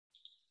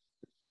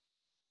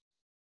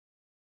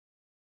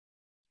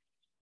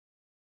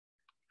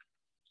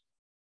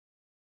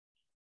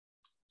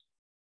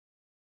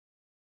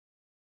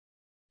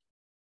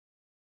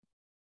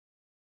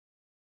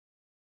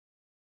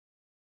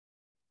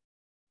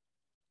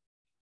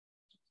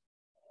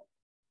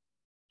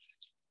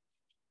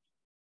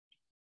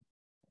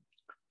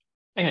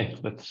Okay,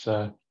 let's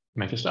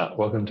make a start.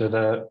 Welcome to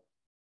the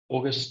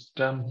August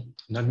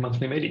NUG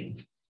Monthly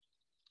meeting.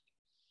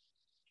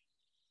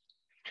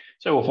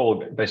 So we'll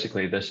follow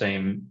basically the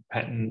same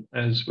pattern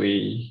as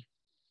we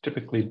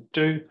typically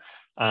do.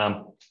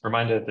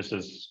 Reminder, this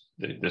is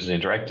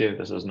interactive.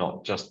 This is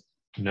not just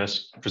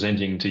NERSC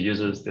presenting to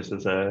users. This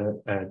is a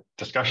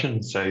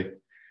discussion, so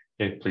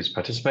yeah, please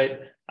participate.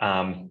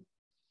 So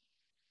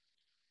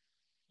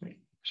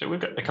we've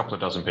got a couple of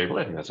dozen people.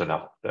 I think that's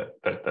enough.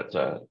 That's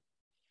a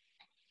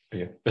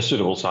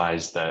suitable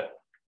size that,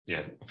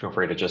 feel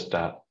free to just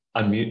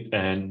unmute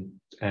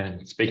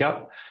and speak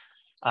up.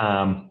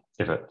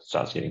 If it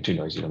starts getting too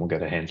noisy, then we'll go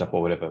to hands up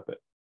or whatever.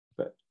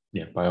 But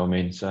yeah, by all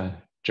means,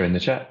 join the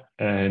chat.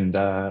 And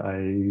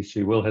I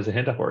see Will has a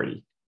hand up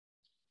already.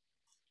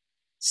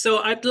 So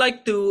I'd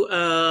like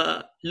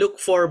to look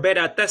for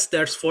beta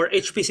testers for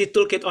HPC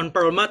Toolkit on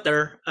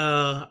Perlmutter.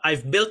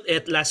 I've built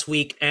it last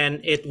week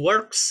and it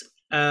works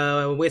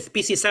with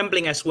PC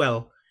sampling as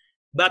well,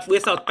 but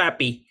without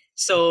PAPI.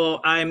 So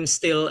I'm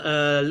still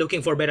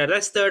looking for beta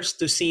testers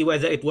to see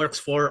whether it works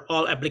for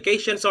all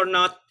applications or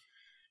not,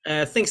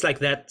 things like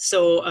that.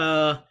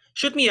 So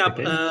shoot me up,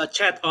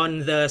 chat on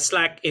the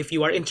Slack if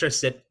you are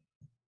interested,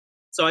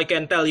 so I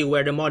can tell you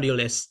where the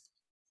module is.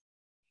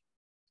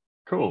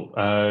 Cool.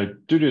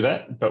 Do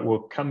that, but we'll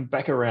come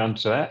back around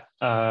to that.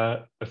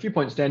 A few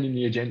points down in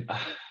the agenda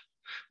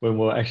when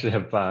we'll actually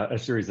have a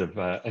series of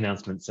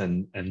announcements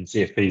and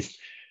CFPs,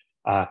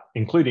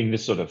 including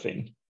this sort of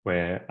thing,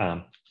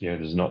 where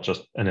there's not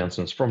just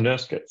announcements from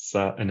NERSC, it's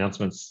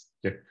announcements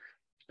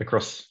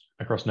across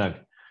NUG.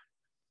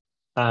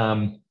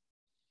 So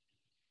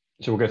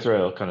we'll go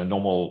through a kind of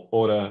normal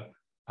order.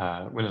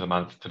 Win of the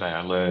month today,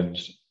 I learned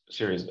a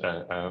series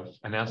of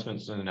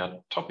announcements, and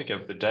our topic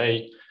of the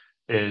day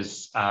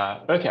is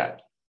ERCAP.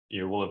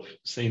 You will have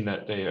seen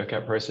that the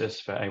ERCAP process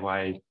for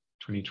AY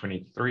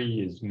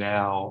 2023 is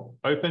now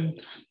open.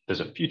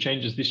 There's a few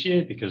changes this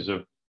year because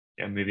of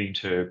moving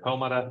to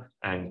Perlmutter,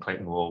 and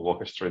Clayton will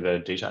walk us through the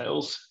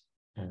details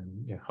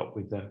and help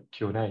with the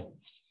Q&A.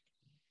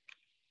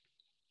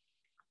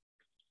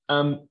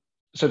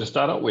 So to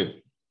start out with,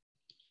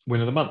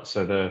 win of the month.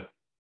 So the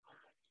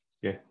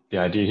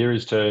idea here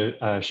is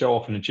to show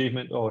off an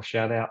achievement or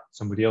shout out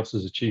somebody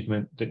else's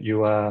achievement that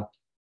you are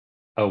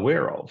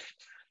aware of.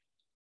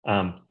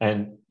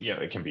 And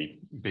it can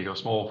be big or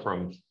small,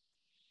 from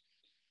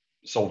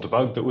solved a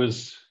bug that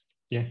was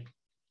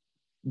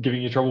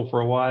giving you trouble for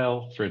a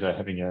while, through to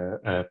having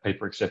a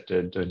paper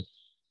accepted. And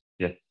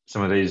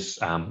some of these,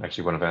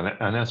 actually one of our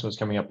announcements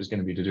coming up is going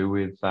to be to do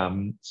with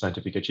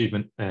scientific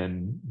achievement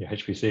and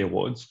HPC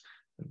awards.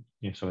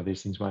 And, some of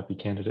these things might be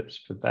candidates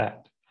for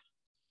that.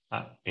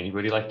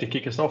 Anybody like to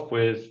kick us off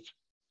with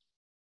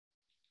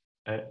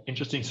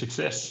interesting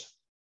success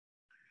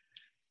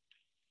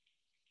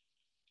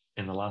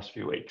in the last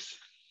few weeks?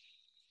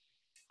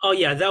 Oh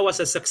yeah, that was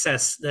a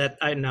success that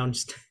I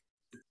announced.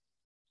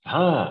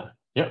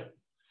 Yep.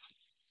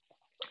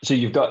 So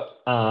you've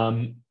got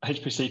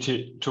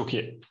HPC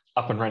Toolkit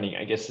up and running,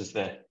 I guess, is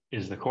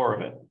the core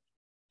of it.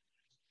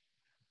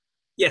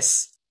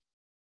 Yes.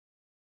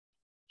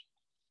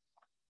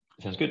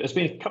 Sounds good. It's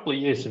been a couple of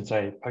years since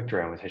I poked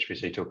around with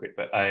HPC Toolkit,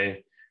 but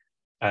if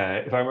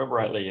I remember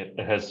rightly, it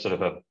has sort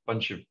of a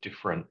bunch of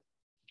different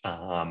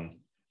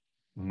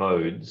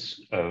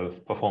modes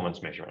of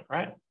performance measurement,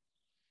 right?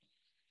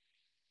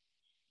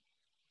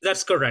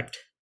 That's correct.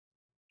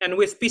 And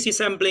with PC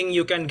sampling,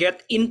 you can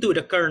get into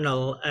the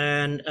kernel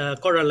and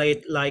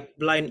correlate like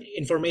blind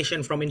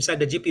information from inside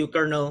the GPU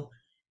kernel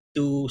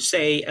to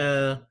say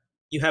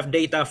you have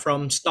data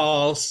from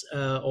stalls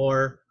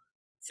or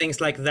things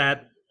like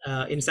that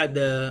inside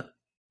the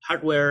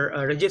hardware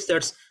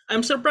registers.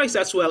 I'm surprised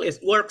as well it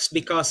works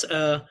because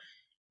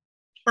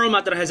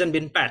Perlmutter hasn't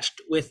been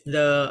patched with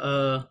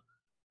the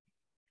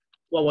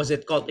what was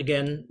it called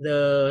again?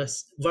 The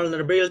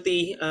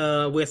vulnerability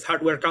with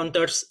hardware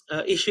counters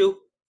issue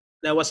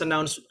that was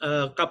announced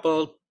a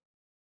couple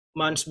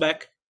months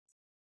back.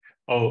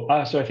 Oh,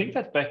 so I think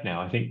that's back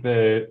now. I think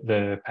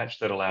the patch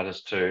that allowed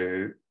us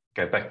to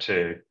go back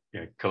to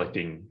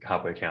collecting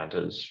hardware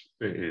counters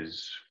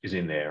is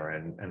in there,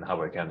 and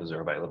hardware counters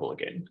are available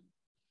again.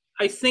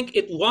 I think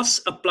it was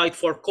applied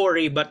for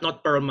Cori, but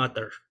not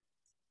Perlmutter.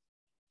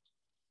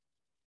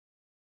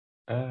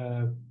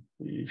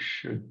 We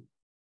should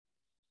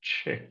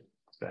check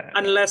that.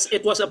 Unless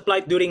it was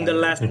applied during the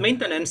last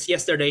maintenance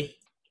yesterday.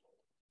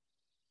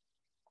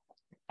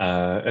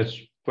 It's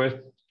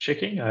worth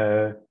checking.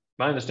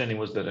 My understanding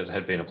was that it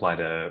had been applied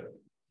a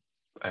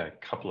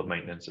couple of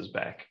maintenances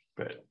back,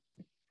 but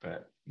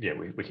yeah,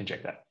 we can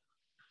check that.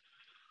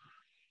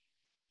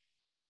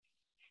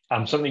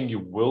 Something you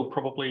will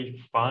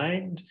probably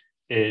find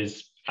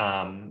is, so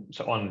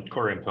on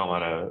Cori and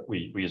Perlmutter,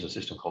 we use a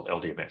system called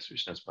LDMS,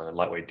 which stands for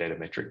Lightweight Data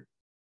Metric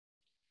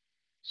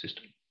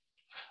System,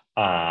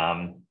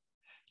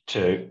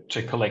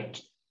 to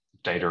collect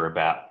data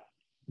about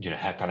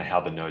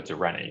how the nodes are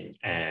running.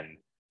 And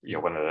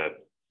one of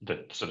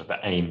the sort of the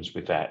aims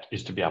with that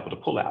is to be able to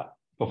pull out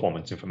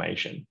performance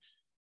information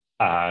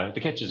The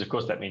catch is, of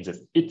course, that means that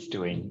it's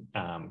doing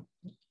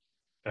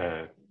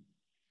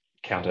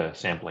counter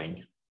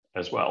sampling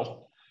as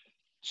well.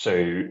 So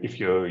if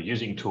you're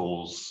using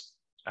tools,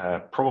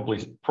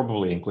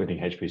 probably including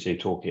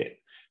HPC Toolkit,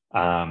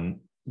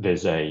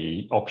 there's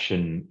a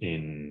option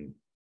in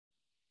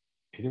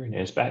either in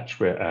SBatch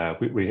where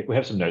we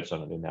have some notes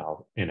on it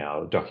in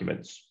our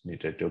documents.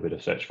 Need to do a bit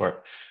of search for it,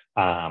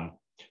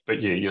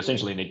 but yeah, you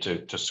essentially need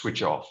to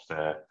switch off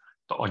the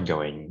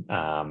ongoing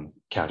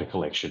counter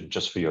collection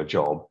just for your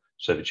job,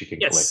 so that you can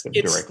collect them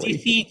directly.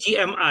 Yes, it's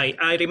TCGMI.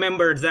 I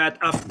remember that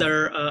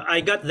after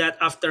I got that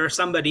after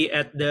somebody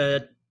at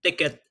the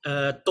ticket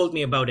told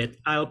me about it.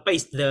 I'll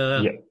paste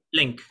the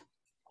link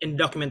in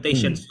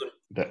documentation soon.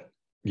 That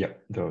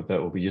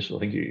will be useful.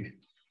 Thank you.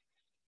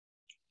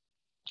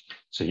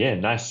 So yeah,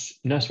 nice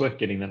work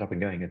getting that up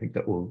and going. I think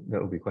that will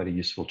be quite a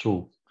useful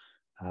tool,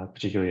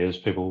 particularly as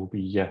people will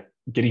be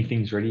getting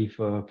things ready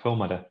for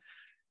Perlmutter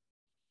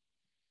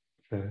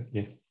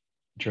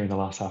during the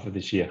last half of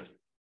this year.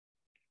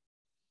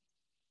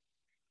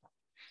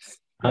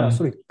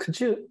 Sorry, could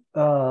you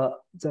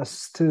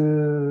just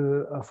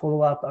to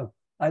follow up?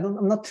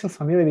 I'm not too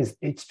familiar with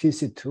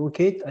HPC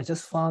Toolkit. I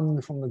just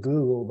found from the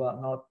Google,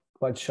 but not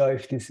quite sure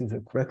if this is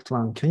the correct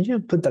one. Can you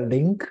put the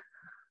link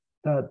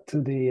to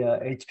the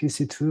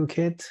HPC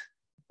Toolkit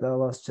that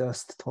was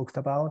just talked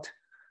about?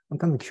 I'm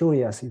kind of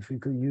curious if we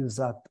could use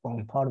that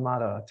on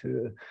Perlmutter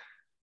to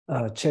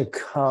check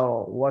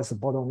what's the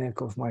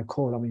bottleneck of my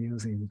code I'm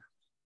using.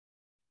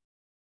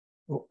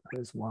 Oh,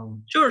 there's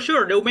one. Sure.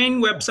 The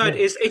main website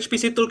is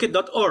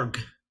hpctoolkit.org.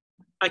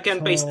 I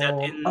can paste that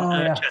in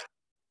chat.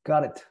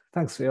 Got it.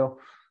 Thanks, Phil.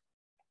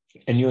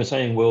 And you were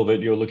saying, Will,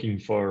 that you're looking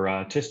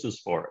for testers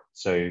for it,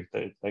 so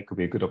that could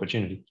be a good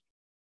opportunity.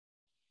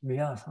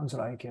 Yeah, sounds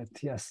like it.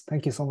 Yes,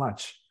 thank you so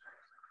much.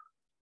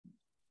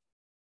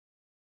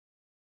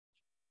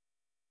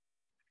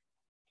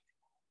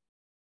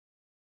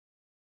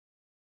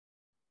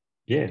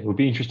 Yeah, it would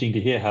be interesting to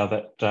hear how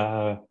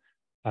that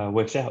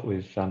works out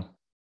with, I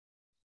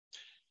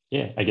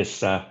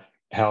guess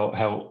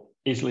how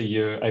easily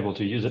you're able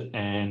to use it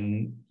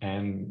and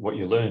what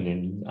you learn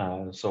in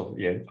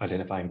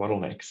identifying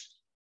bottlenecks.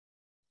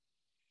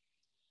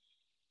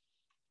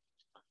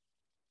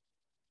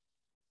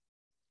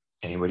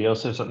 Anybody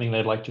else have something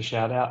they'd like to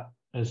shout out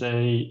as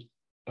a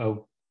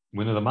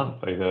win of the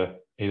month, either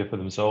for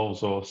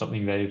themselves or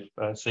something they've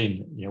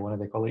seen one of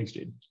their colleagues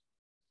did?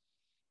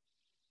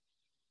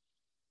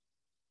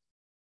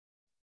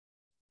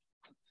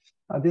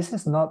 This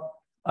is not,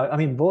 I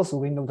mean, both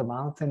win of the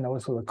month and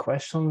also the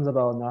questions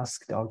about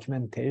NERSC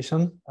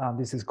documentation.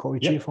 This is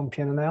Koichi from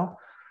PNL.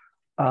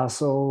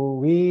 So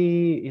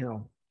we,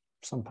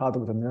 some part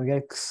of the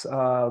NUGEX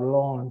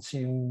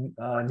launching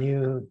a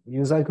new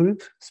user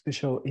group,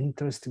 special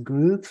interest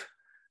group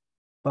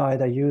by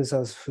the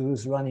users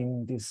who's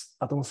running this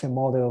advanced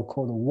model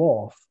called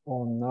WRF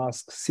on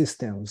NERSC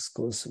systems,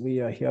 because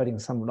we are hearing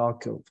some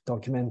lack of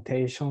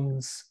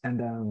documentations and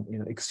then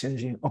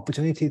exchanging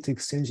opportunity to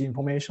exchange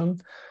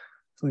information.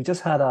 So we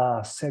just had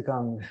a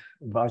second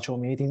virtual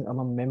meeting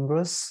among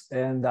members,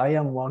 and I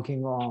am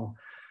working on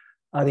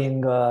adding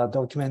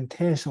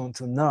documentation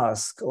to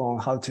NERSC on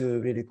how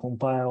to really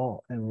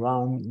compile and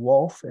run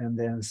WRF, and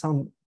then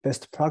some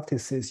best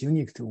practices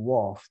unique to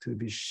WRF to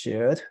be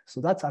shared.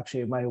 So that's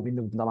actually my win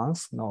of the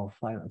month.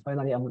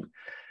 Finally,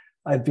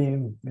 I've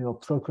been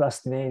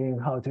procrastinating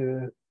how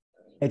to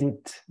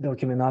edit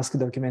NERSC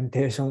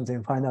documentations,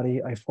 and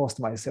finally I forced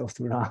myself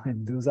to run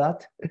and do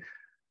that.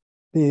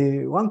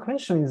 The one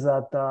question is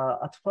that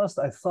at first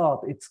I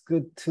thought it's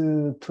good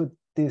to put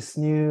this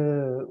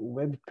new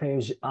web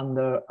page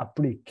under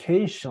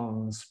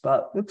applications,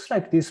 but looks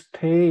like this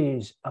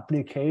page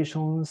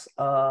applications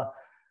are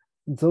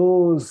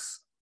those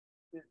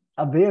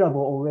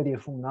available already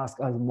from NERSC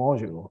as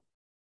module.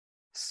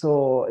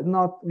 So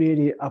not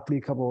really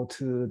applicable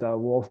to the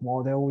WRF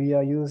model we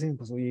are using,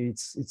 because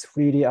it's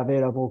freely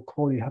available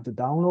code you have to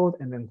download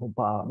and then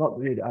compile, not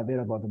really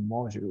available as a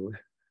module.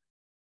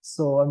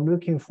 So I'm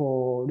looking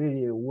for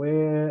really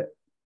where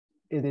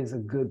it is a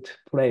good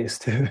place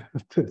to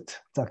put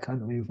that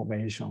kind of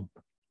information.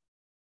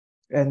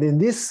 And in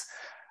this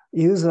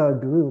user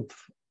group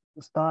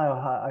style,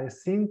 I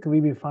think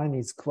we will find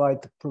it's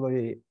quite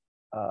probably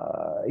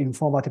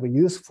informative,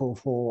 useful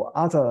for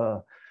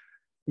other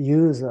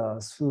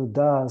users who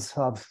does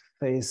have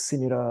faced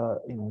similar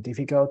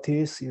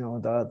difficulties.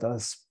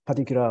 That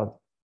particular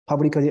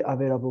publicly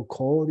available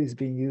code is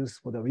being used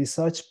for the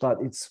research,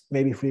 but it's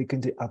maybe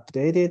frequently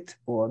updated,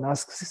 or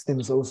NERSC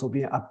systems also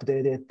being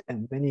updated,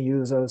 and many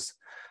users,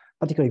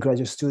 particularly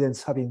graduate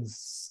students, having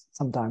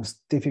sometimes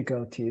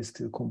difficulties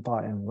to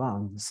compile and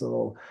run.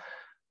 So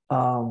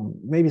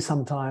maybe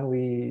sometime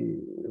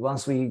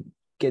once we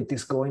get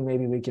this going,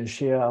 maybe we can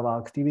share our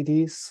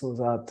activities so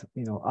that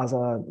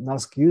other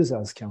NERSC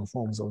users can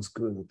form those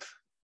groups.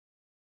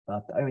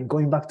 But I mean,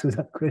 going back to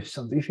that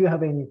question, if you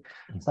have any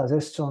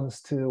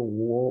suggestions to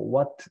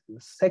what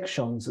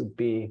sections would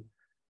be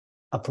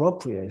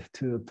appropriate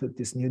to put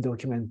this new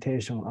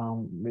documentation,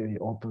 I'm really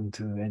open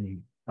to any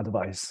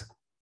advice.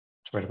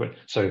 way to put it.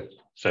 So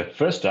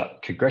first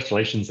up,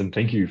 congratulations and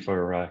thank you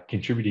for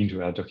contributing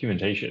to our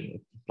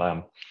documentation.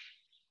 I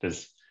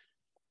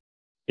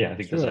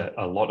think Sure. there's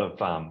a lot of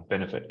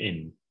benefit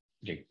in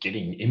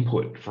getting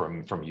input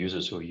from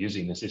users who are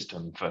using the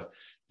system for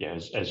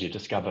as you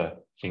discover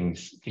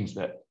things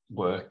that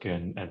work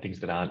and things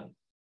that aren't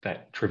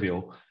that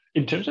trivial.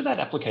 In terms of that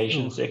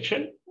application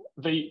section,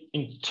 the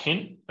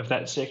intent of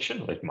that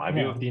section, like my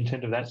view of the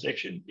intent of that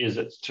section, is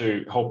it's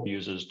to help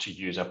users to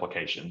use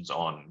applications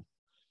on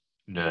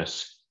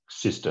NERSC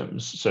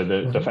systems. So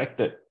the fact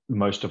that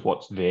most of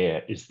what's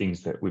there is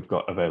things that we've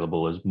got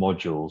available as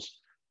modules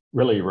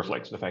really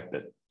reflects the fact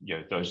that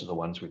those are the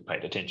ones we've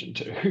paid attention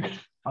to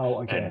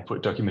and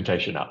put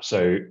documentation up.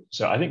 So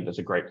I think that's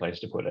a great place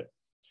to put it.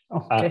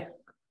 Okay.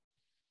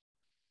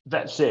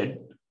 That said,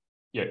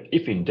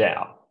 if in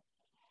doubt,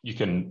 you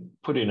can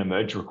put in a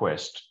merge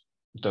request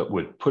that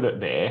would put it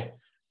there,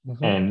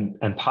 and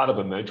part of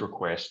a merge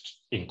request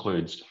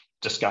includes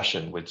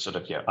discussion with sort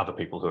of other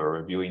people who are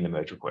reviewing the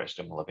merge request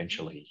and will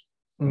eventually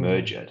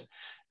merge it.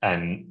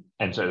 And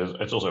so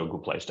it's also a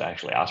good place to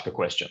actually ask a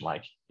question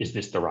like, is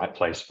this the right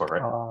place for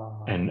it?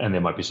 And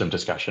there might be some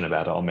discussion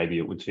about, oh, maybe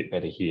it would fit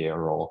better here,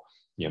 or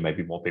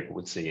maybe more people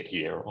would see it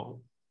here, or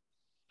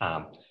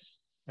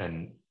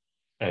and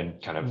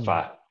kind of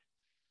what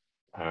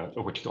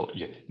you call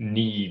it,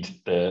 knead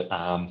the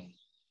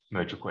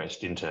merge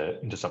request into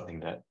something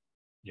that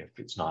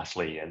fits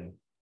nicely and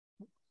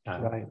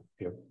right.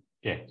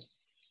 Right.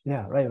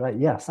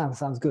 Yeah,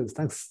 sounds good.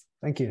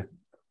 Thank you.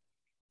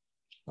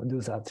 I'll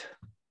do that.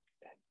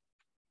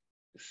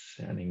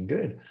 Sounding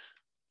good.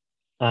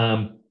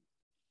 Let's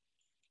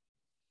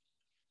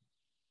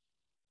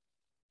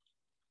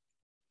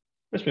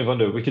move on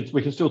to,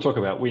 we can still talk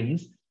about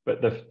wins,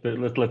 but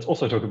let's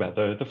also talk about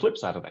the flip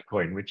side of that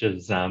coin, which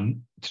is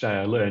today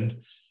I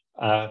learned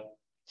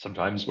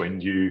sometimes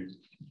when you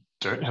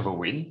don't have a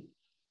win,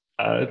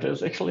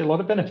 there's actually a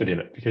lot of benefit in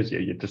it, because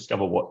you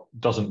discover what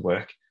doesn't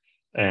work,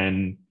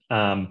 and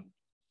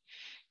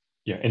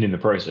and in the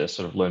process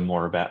sort of learn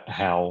more about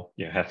how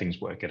things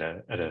work at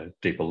a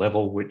deeper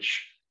level,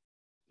 which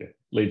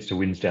leads to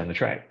wins down the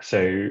track.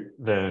 So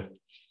the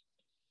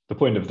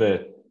point of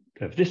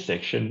this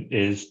section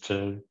is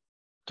to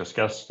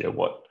discuss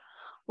what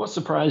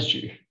surprised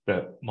you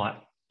that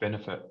might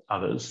benefit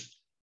others,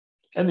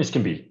 and this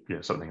can be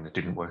something that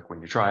didn't work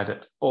when you tried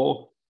it,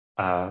 or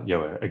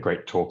a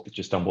great talk that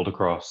you stumbled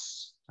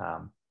across, a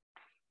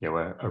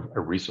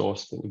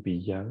resource that would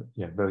be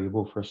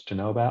valuable for us to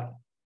know about.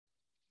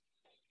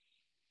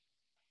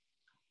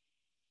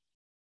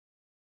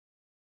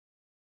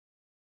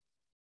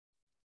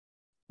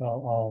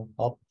 Well,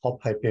 I'll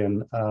pipe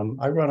in.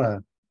 I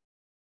run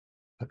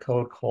a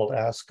code called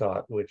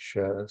ASCOT, which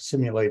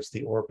simulates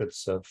the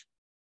orbits of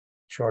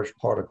charged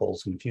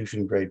particles in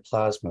fusion-grade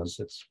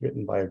plasmas. It's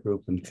written by a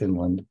group in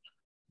Finland.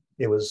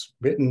 It was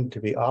written to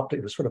be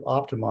it was sort of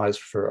optimized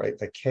for a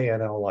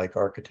KNL-like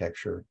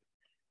architecture.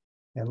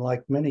 And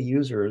like many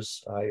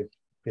users, I've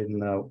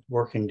been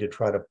working to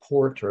try to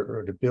port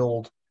or to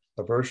build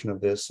a version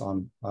of this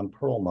on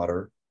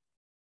Perlmutter.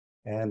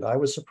 And I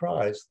was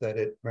surprised that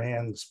it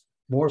ran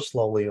more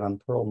slowly on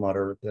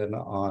Perlmutter than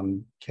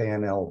on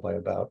KNL by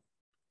about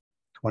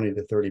 20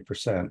 to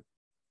 30%.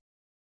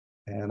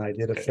 And I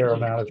did a fair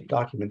amount of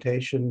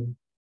documentation.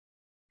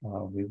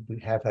 We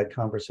have had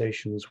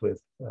conversations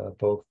with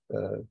both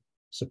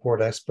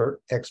support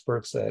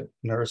experts at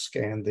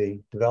NERSC and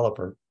the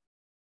developer.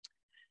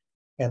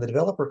 And the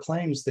developer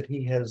claims that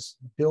he has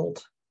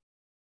built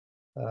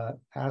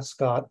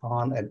ASCOT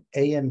on an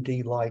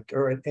AMD-like,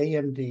 or an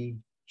AMD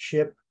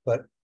chip,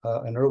 but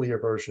an earlier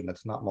version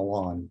that's not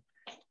Milan.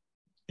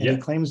 And he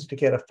claims to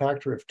get a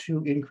factor of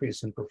 2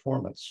 increase in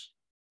performance,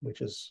 which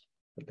is,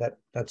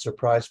 that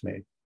surprised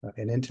me,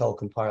 an Intel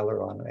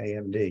compiler on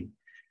AMD.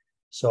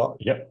 So,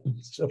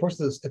 so of course,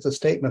 it's a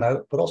statement. I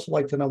would also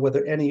like to know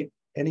whether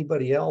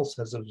anybody else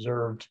has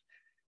observed,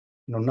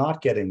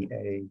 not getting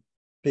a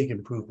big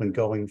improvement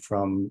going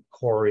from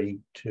Cori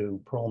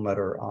to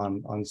Perlmutter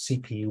on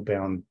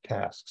CPU-bound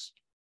tasks.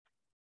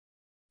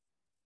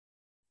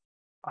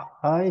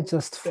 I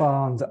just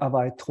found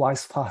about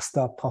twice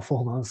faster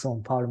performance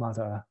on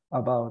Perlmutter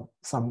about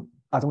some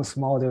Atomos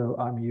model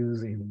I'm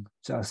using,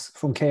 just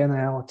from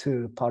KNL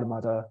to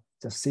Perlmutter,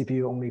 just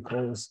CPU only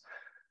cores.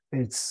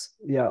 It's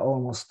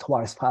almost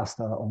twice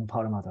faster on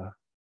Perlmutter.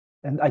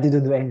 And I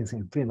didn't do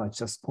anything, pretty much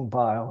just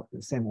compile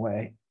the same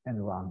way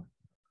and run.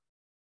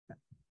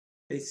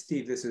 Hey,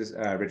 Steve, this is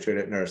Richard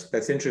at NERSC.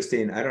 That's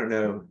interesting. I don't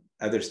know,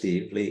 other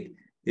Steve, Lee,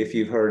 if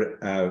you've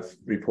heard of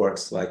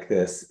reports like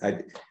this.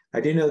 I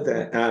do know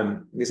that,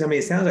 because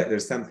it sounds like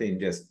there's something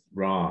just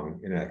wrong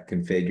in a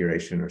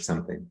configuration or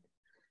something.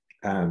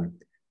 I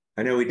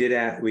know we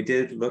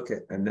did look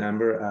at a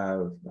number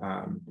of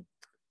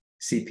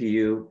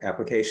CPU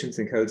applications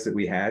and codes that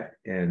we had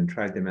and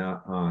tried them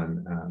out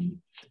on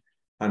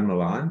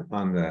Milan,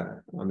 on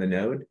the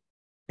node.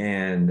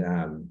 And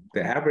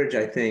the average,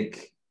 I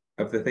think,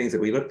 of the things that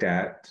we looked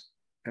at,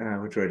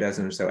 which were a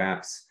dozen or so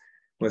apps,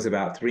 was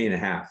about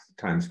 3.5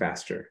 times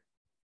faster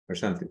or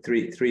something,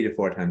 three to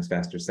four times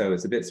faster. So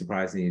it's a bit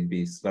surprising to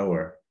be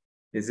slower.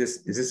 Is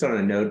this on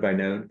a node by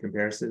node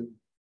comparison?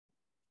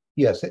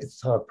 Yes,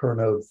 it's a per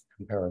node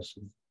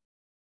comparison.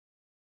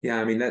 Yeah,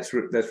 I mean, that's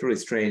really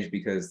strange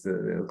because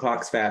the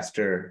clock's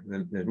faster,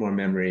 there's more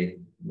memory,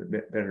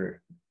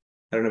 better.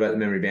 I don't know about the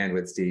memory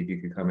bandwidth, Steve, you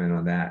could comment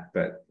on that,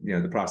 but you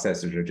know, the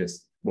processors are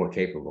just more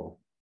capable.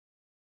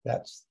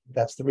 That's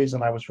the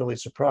reason I was really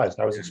surprised.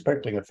 I was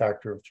expecting a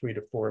factor of 3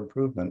 to 4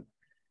 improvement.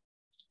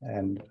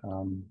 And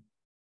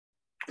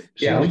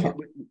yeah,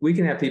 we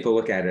can have people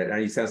look at it.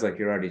 It sounds like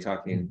you're already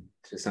talking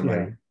to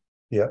somebody.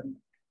 Yeah.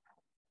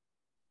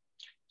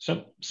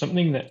 So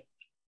something that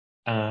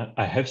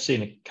I have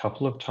seen a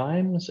couple of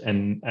times,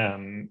 and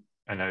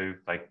I know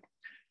like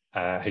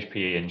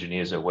HPE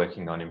engineers are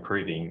working on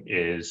improving,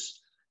 is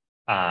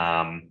there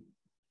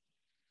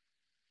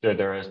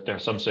are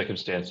some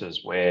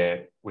circumstances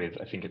where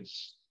I think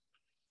it's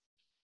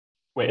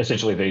where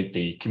essentially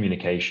the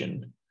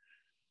communication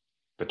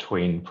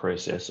between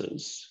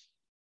processors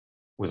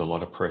with a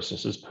lot of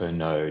processors per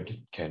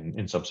node can,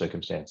 in some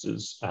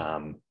circumstances,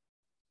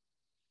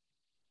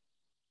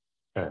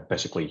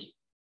 basically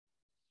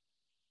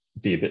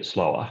be a bit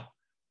slower.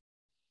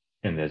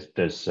 And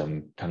there's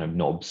some kind of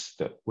knobs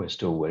that we're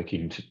still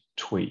working to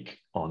tweak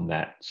on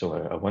that. So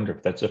I wonder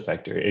if that's a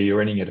factor. Are you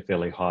running at a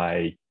fairly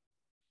high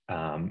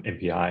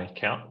MPI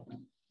count?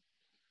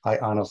 I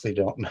honestly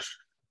don't know.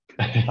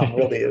 I'm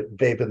really a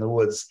babe in the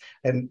woods,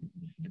 and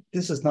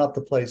this is not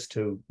the place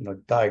to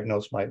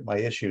diagnose my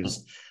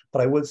issues.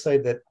 But I would say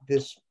that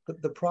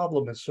the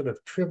problem is sort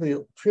of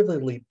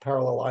trivially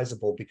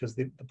parallelizable because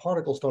the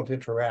particles don't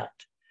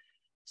interact.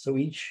 So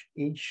each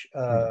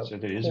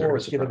core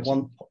is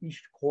given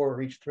each core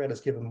or each thread is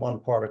given one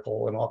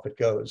particle, and off it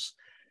goes.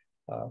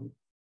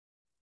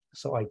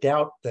 So I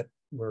doubt that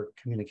we're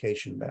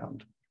communication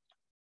bound.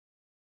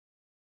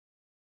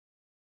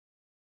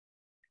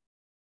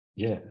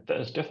 Yeah,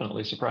 that's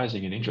definitely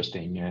surprising and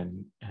interesting,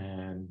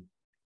 and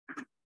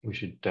we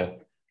should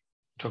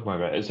talk more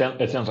about it.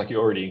 It sounds like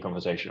you're already in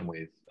conversation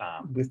with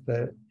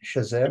the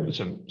Shazam,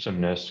 some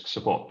NERSC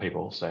support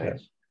people. So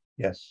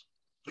yes.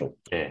 Cool.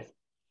 Yeah,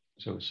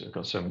 so we've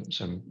got some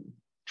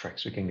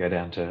tracks we can go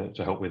down to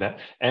help with that.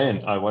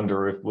 And I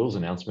wonder if Will's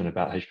announcement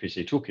about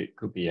HPC Toolkit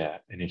could be an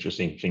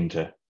interesting thing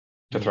to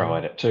throw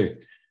at it too.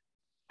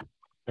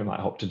 It might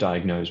help to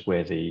diagnose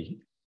where the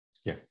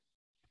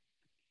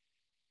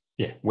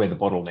where the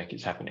bottleneck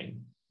is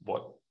happening,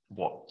 what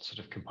sort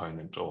of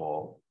component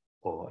or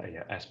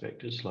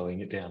aspect is slowing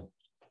it down.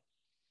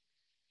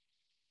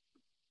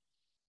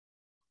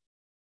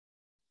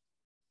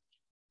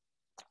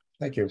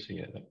 Thank you. So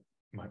yeah, that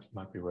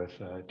might be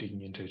worth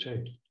digging into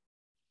too.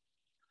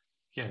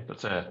 Yeah,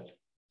 that's a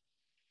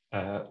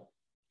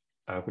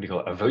what do you call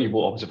it? A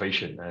valuable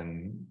observation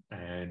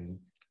and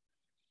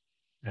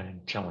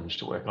challenge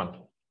to work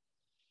on.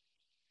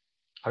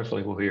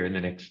 Hopefully, we'll hear in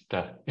the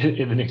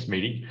next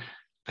meeting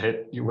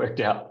that you worked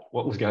out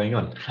what was going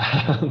on.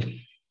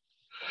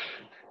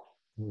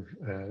 We've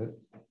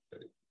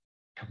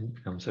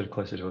come sort of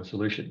closer to a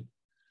solution.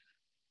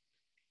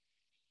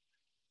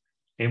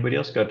 Anybody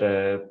else got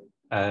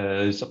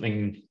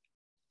something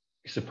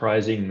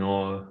surprising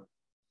or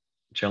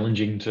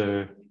challenging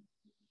to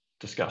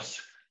discuss?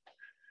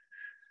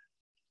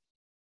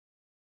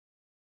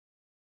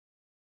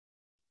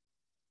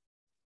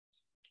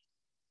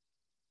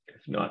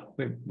 If not,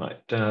 we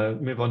might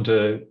move on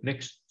to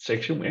next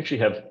section. We actually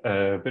have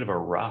a bit of a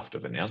raft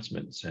of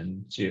announcements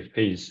and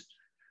CFPs,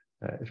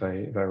 if I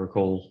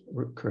recall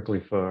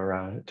correctly,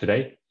 for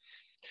today.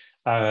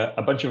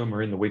 A bunch of them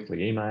are in the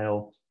weekly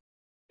email.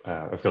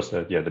 Of course,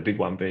 the big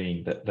one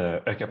being that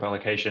the ERCAP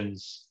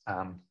allocations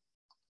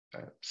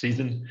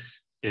season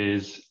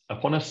is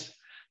upon us,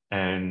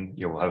 and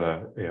you'll have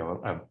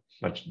a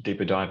much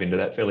deeper dive into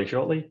that fairly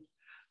shortly.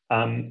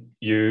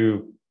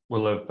 You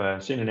will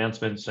have seen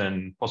announcements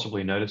and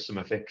possibly noticed some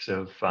effects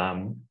of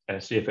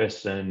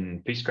CFS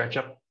and P-Scratch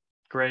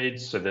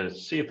upgrades. So the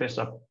CFS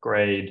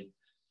upgrade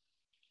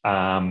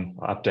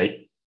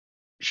update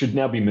should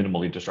now be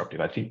minimally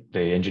disruptive. I think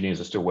the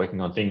engineers are still working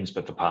on things,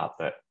 but the part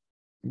that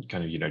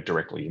kind of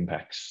directly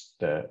impacts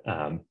the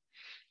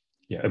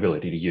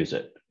ability to use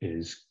it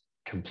is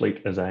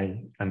complete, as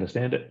I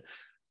understand it.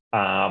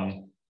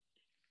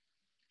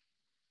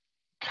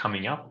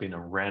 Coming up in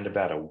around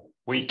about a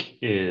week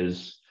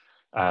is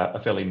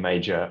a fairly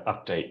major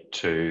update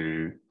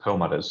to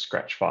Perlmutter's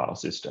Scratch file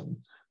system,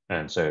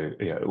 and so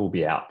it will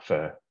be out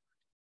for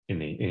in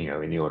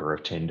the order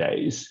of 10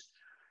 days.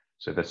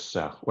 So that's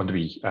one to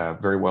be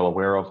very well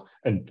aware of.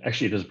 And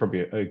actually, there's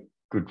probably a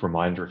good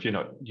reminder, if you're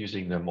not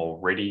using them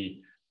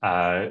already,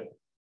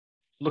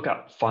 look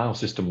up file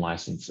system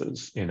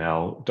licenses in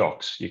our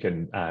docs. You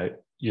can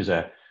use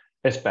a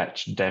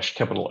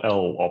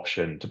SBatch-L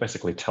option to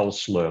basically tell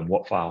Slurm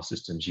what file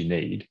systems you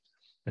need.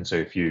 And so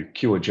if you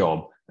queue a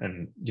job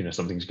and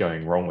something's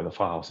going wrong with a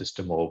file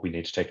system, or we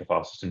need to take a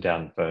file system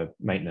down for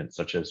maintenance,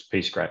 such as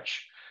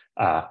P-Scratch,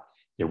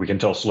 we can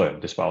tell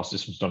Slurm this file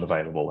system's not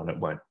available, and it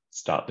won't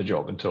start the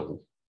job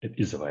until it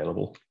is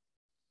available.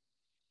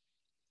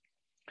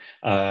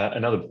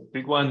 Another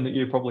big one that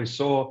you probably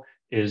saw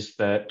is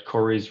that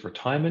Corey's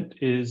retirement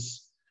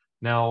is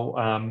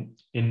now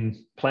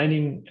in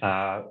planning.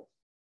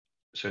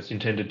 So it's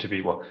intended to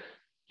be, well,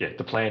 yeah,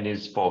 the plan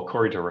is for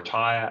Corey to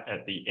retire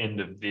at the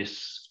end of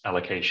this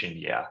allocation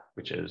year,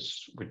 which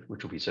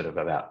will be sort of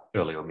about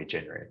early or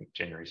mid-January, I think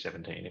January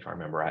 17, if I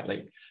remember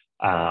rightly.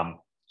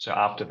 So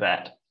after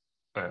that,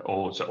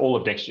 all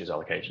of next year's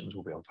allocations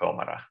will be on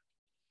Perlmutter,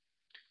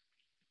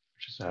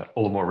 which is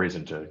all the more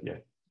reason to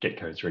get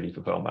codes ready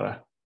for Perlmutter.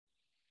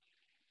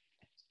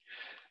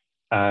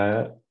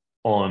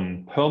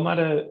 On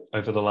Perlmutter,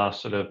 over the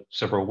last sort of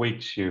several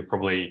weeks, you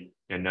probably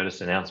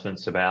noticed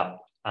announcements about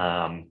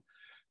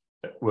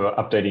we're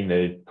updating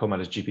the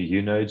Perlmutter's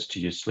GPU nodes to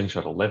use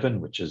Slingshot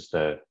 11, which is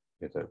I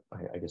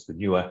guess the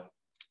newer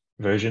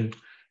version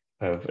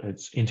of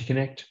its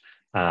interconnect.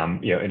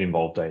 It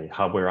involved a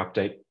hardware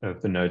update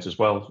of the nodes as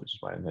well, which is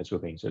why the nodes were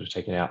being sort of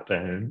taken out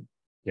and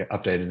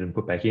updated and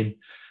put back in.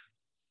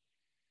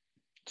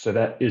 So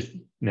that is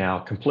now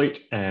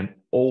complete, and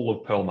all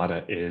of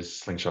Perlmutter is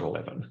Slingshot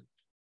 11.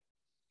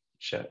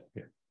 Which,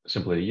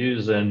 simple to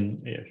use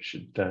and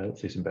should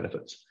see some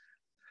benefits.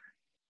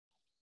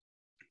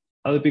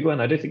 Other big one,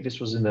 I don't think this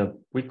was in the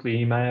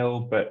weekly email,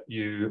 but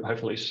you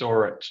hopefully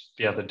saw it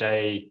the other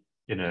day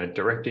in a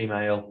direct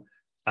email.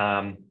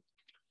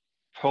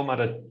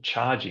 Perlmutter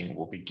charging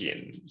will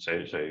begin.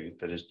 So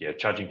that is,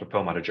 charging for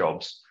Perlmutter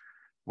jobs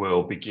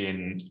will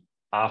begin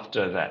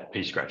after that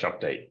pscratch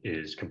update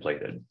is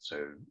completed.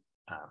 So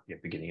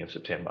beginning of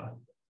September.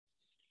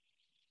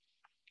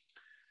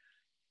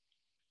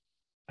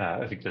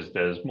 I think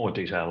there's more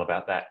detail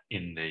about that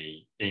in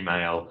the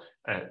email.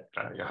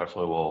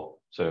 Hopefully we'll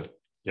sort of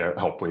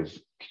help with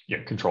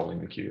controlling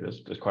the queue.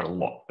 There's quite a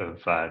lot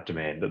of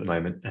demand at the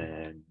moment,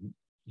 and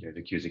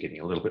the queues are getting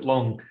a little bit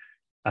long.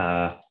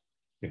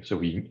 So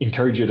we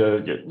encourage you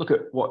to look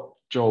at what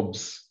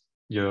jobs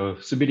you're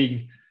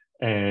submitting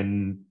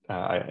and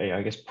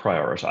I guess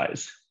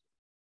prioritize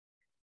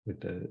with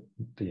the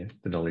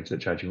knowledge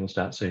that charging will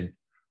start soon.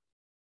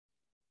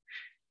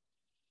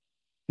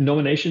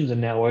 Nominations are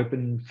now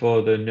open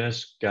for the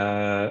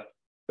NERSC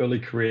Early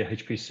Career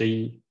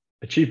HPC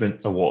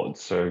Achievement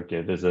Awards. So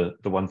there's the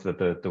ones that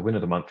the winner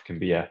of the month can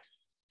be a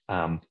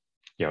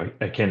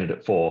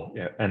candidate for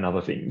and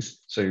other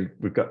things. So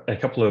we've got a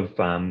couple of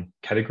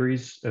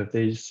categories of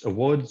these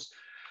awards.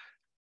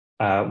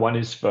 One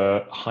is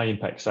for high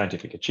impact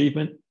scientific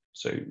achievement.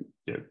 So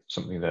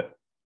something that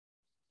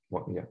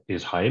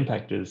is high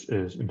impact is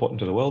important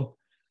to the world.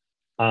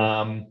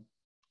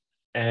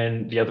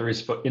 And the other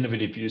is for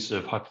innovative use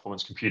of high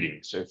performance computing.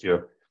 So if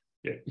you're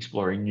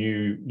exploring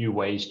new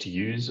ways to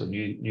use or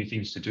new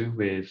things to do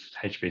with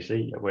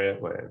HPC,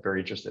 we're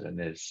very interested, and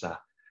there's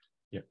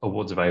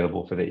awards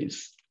available for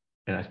these.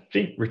 And I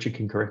think Richard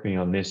can correct me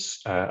on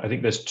this. I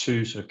think there's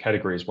two sort of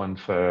categories, one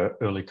for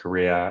early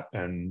career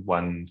and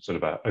one sort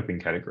of an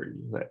open category.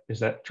 Is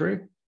that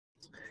true?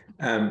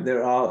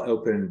 They're all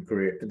open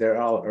career.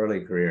 They're all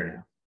early career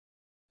now.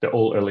 They're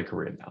all early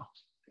career now.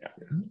 Yeah.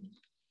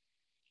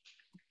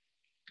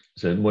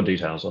 So more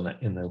details on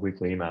that in the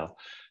weekly email.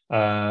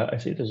 I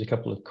see there's a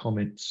couple of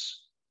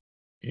comments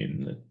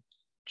in the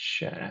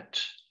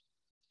chat.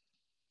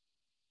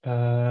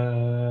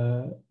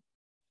 Do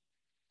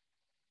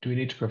we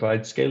need to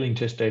provide scaling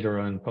test data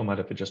on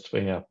Perlmutter for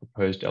justifying our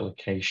proposed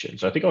allocation?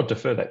 So I think I'll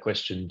defer that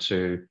question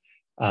to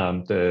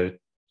the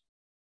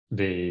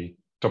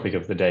topic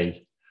of the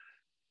day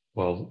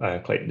while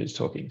Clayton is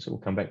talking. So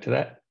we'll come back to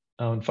that.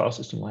 On file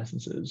system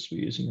licenses,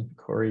 we're using a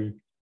Corey.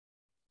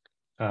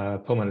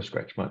 Perlmutter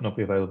Scratch might not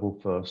be available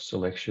for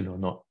selection or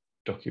not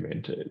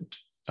documented.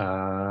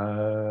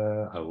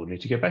 I will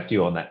need to get back to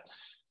you on that.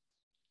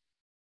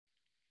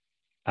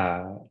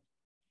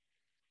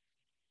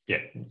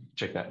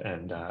 Check that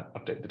and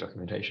update the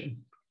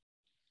documentation.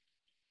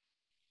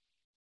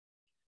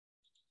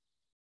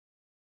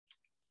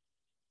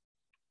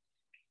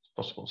 It's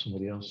possible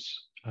somebody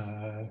else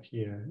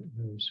here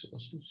knows who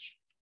else is.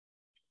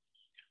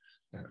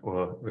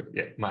 Or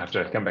might have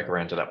to come back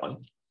around to that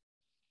one.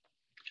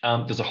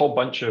 There's a whole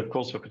bunch of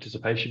calls for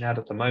participation out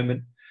at the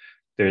moment.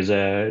 There's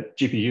a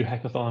GPU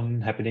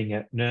hackathon happening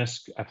at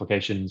NERSC.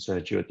 Applications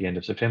are due at the end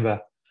of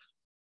September.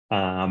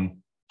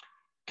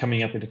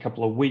 Coming up in a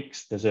couple of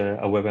weeks, there's a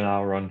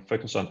webinar on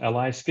focus on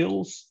ally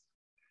skills.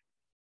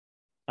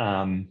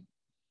 SuperCheck,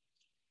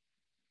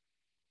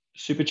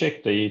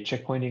 the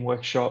checkpointing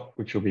workshop,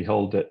 which will be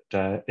held at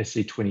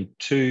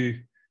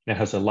SC22, now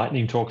has a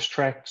lightning talks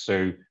track.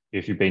 So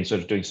if you've been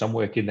sort of doing some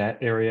work in that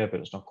area, but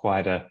it's not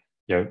quite a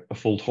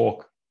full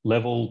talk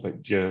level, but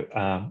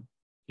I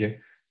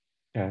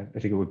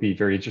think it would be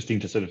very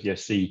interesting to sort of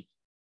see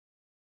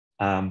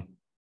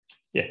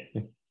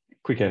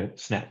quicker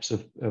snaps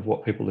of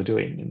what people are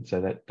doing, and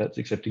so that's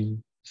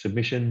accepting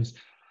submissions.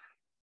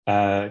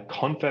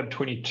 Confab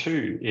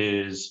 22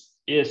 is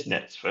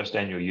ESNet's first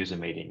annual user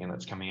meeting, and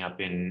that's coming up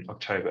in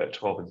October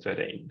 12 and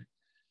 13.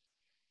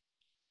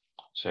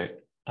 So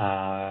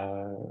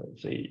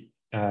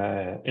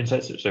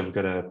insights. So we've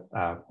got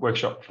a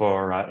workshop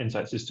for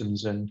insight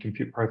systems and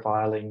compute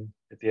profiling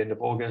at the end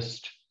of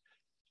August.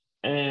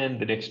 And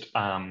the next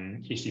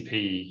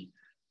ECP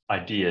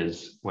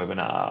ideas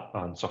webinar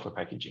on software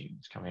packaging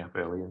is coming up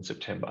early in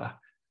September.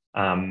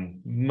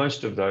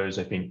 Most of those,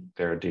 I think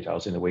there are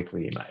details in the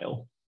weekly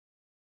email.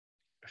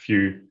 A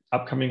few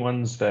upcoming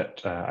ones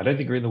that I don't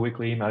think are in the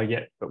weekly email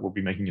yet, but we'll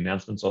be making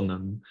announcements on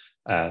them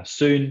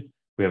soon.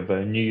 We have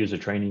a new user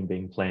training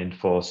being planned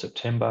for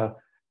September.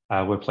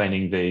 We're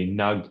planning the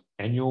NUG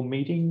annual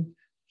meeting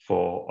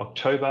for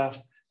October,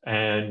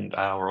 and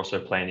we're also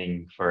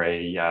planning for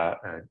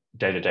a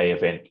day-to-day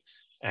event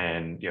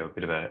and a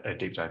bit of a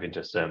deep dive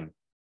into some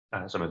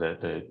of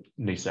the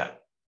NESAP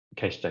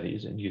case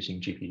studies and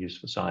using GPUs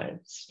for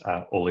science,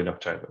 all in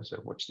October.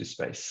 So watch this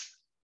space.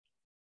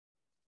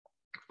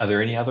 Are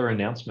there any other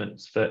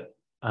announcements that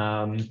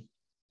around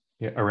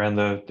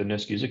the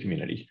NERSC user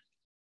community?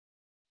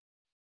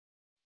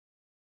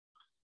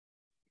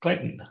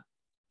 Clayton.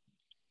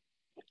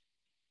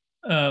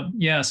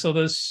 Yeah, so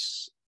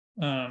this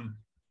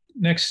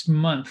next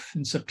month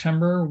in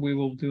September, we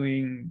will be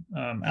doing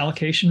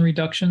allocation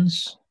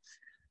reductions.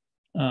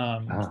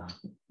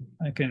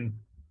 I can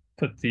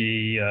put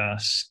the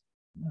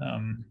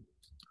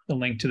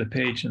link to the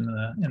page in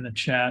the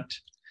chat.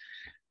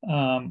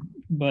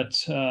 But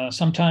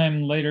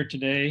sometime later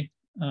today,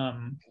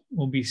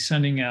 we'll be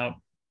sending out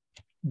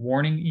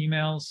warning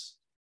emails,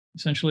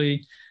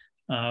 essentially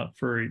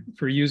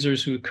for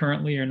users who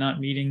currently are not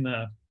meeting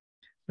the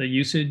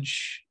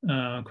usage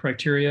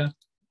criteria.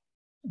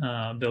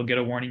 They'll get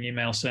a warning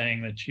email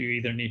saying that you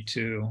either need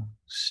to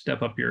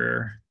step up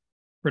your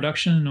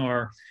production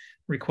or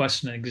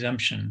request an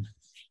exemption.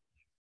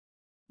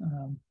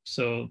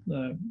 So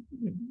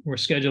we're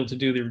scheduled to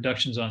do the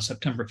reductions on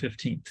September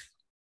 15th.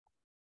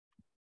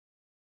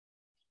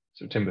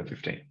 September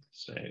 15th,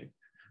 so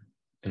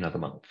another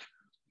month.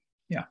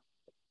 Yeah.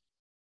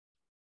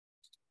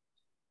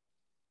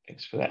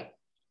 Thanks for that.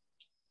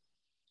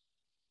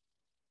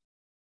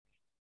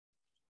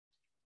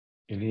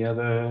 Any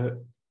other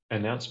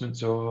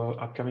announcements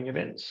or upcoming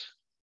events?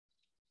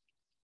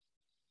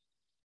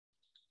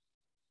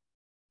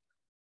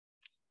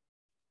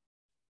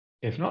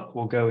 If not,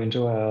 we'll go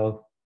into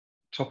our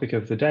topic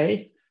of the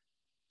day,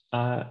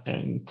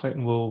 and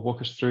Clayton will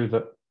walk us through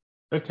the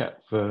ERCAP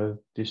for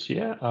this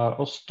year.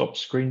 I'll stop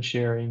screen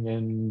sharing,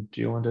 and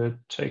do you want to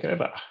take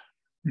over?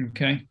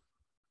 Okay,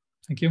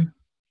 thank you.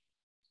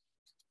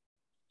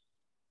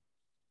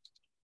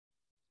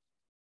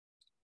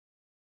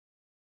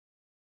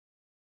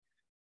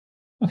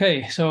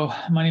 Okay, so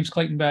my name is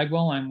Clayton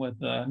Bagwell. I'm with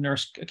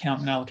NERSC Account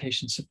and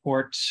Allocation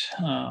Support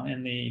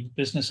in the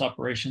Business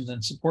Operations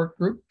and Support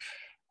Group.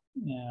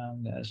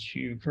 And as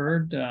you've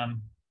heard,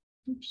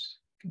 oops,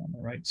 get on the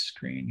right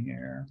screen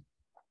here.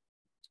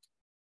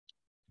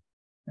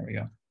 There we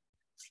go.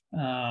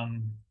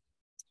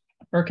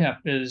 ERCAP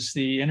is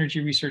the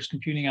Energy Research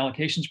Computing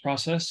Allocations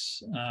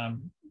process.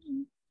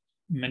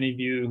 Many of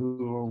you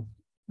who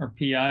are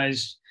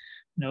PIs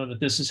know that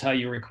this is how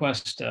you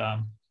request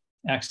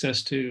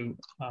access to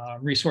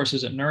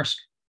resources at NERSC.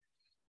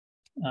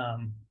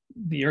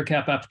 The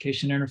ERCAP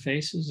application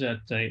interface is at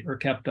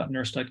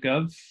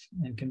ercap.nersc.gov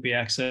and can be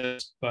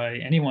accessed by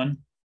anyone,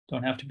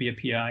 don't have to be a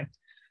PI,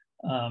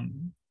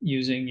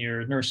 using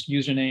your NERSC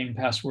username,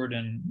 password,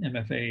 and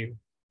MFA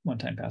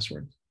one-time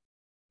password.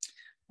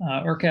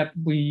 ERCAP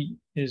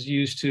is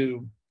used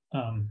to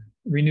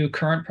renew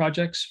current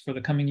projects for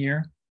the coming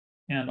year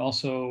and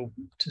also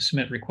to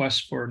submit requests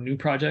for new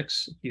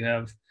projects. If you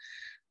have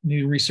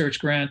new research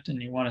grant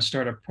and you want to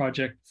start a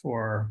project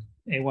for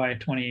AY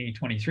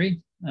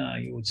 2023,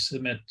 you would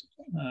submit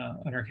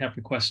an ERCAP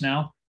request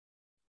now.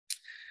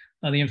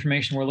 The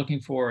information we're looking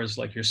for is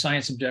like your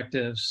science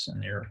objectives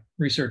and your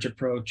research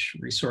approach,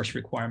 resource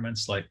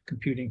requirements like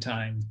computing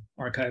time,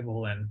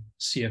 archival, and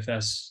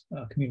CFS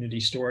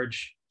community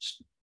storage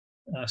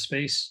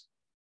space.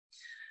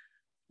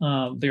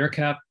 The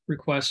ERCAP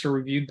requests are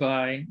reviewed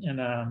by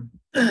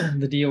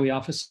the DOE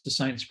Office of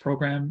Science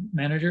Program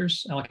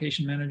Managers,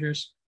 allocation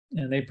managers,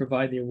 and they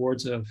provide the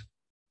awards of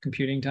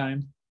computing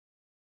time.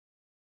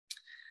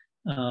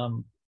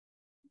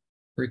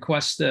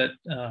 Requests that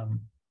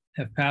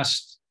have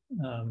passed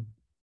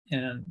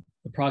and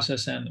the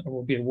process and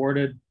will be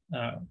awarded,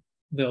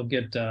 they'll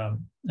get an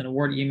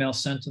award email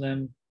sent to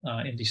them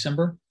in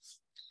December.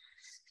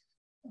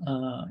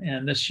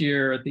 And this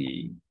year,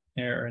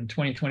 in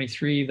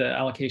 2023, the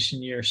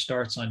allocation year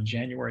starts on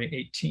January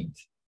 18th.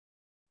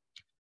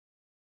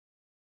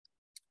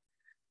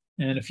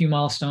 And a few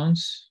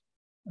milestones.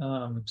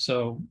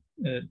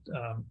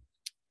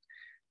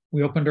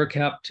 We opened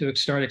ERCAP to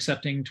start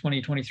accepting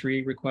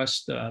 2023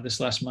 requests this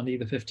last Monday,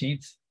 the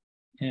 15th,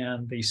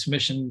 and the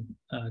submission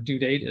due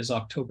date is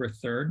October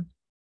 3rd.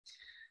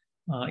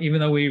 Even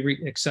though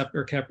we accept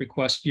ERCAP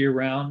requests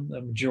year-round,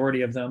 the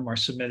majority of them are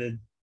submitted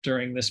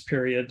during this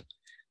period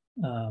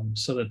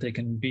so that they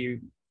can be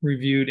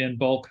reviewed in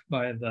bulk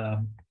by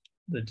the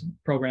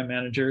program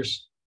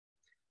managers.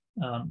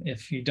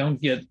 If you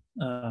don't get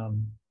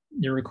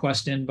your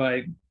request in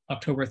by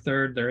October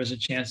 3rd, there is a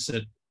chance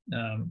that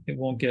it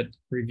won't get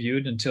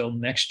reviewed until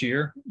next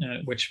year,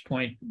 at which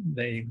point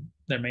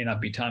there may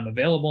not be time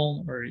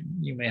available, or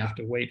you may have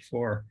to wait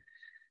for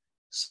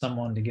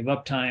someone to give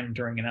up time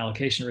during an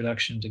allocation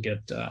reduction to get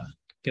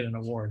an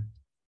award.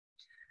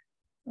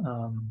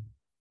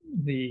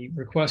 The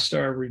requests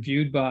are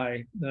reviewed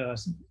by the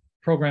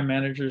program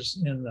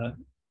managers in the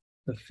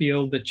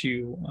field that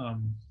you are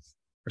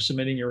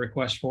submitting your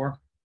request for.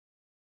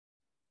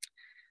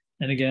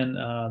 And again,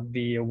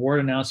 the award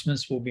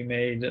announcements will be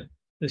made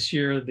this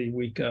year, the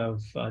week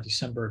of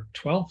December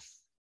 12th,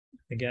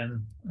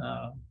 again,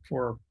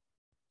 for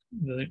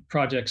the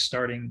project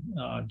starting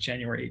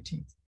January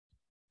 18th.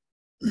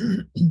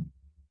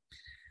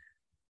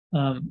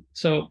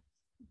 So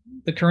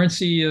the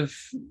currency of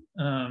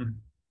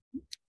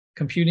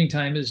computing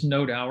time is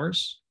node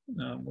hours,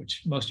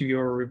 which most of you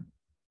are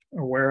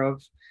aware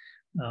of.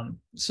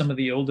 Some of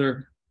the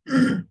older,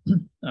 I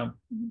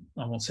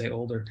won't say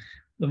older,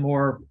 the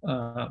more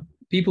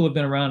people who've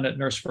been around at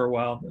NERSC for a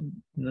while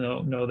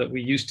know that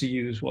we used to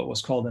use what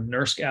was called a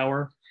NERSC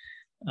hour,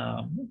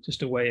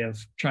 just a way of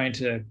trying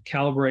to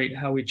calibrate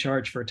how we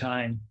charge for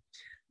time.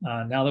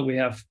 Now that we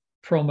have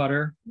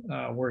Perlmutter,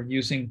 we're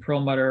using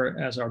Perlmutter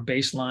as our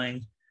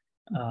baseline,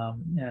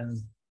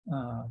 and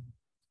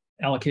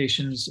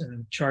allocations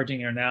and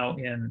charging are now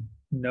in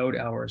node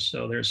hours.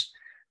 So there's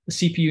the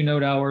CPU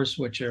node hours,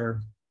 which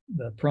are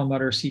the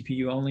Perlmutter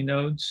CPU only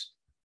nodes.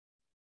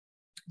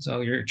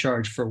 So you're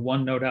charged for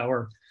 1 node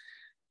hour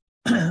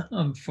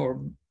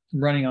for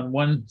running on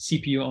 1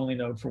 CPU only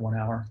node for 1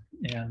 hour.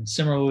 And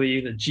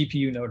similarly, the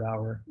GPU node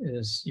hour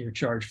is you're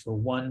charged for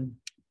 1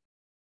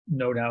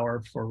 node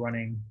hour for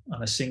running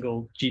on a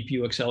single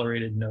GPU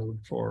accelerated node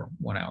for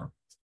 1 hour.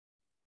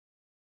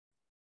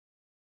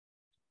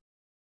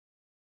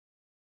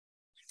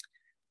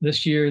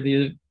 This year,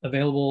 the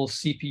available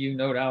CPU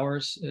node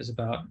hours is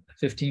about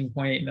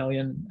 15.8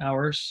 million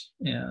hours.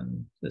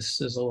 And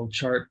this is a little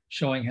chart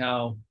showing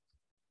how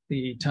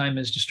the time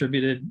is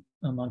distributed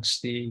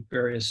amongst the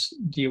various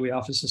DOE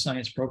Office of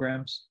Science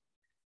programs.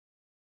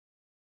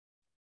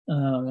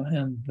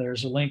 And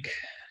there's a link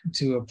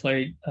to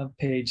a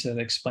page that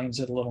explains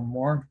it a little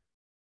more.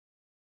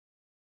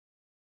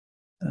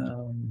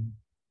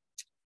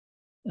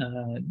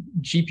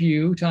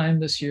 GPU time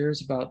this year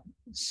is about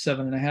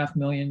 7.5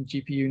 million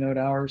GPU node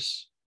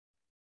hours.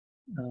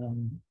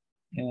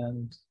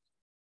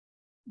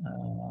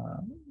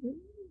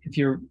 If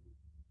you're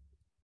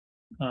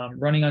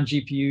running on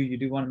GPU, you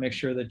do want to make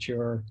sure that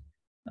your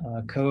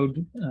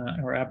code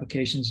or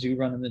applications do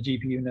run on the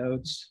GPU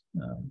nodes.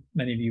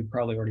 Many of you are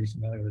probably already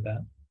familiar with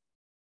that.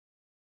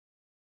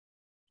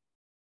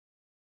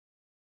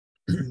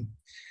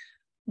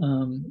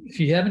 If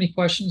you have any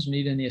questions,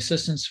 need any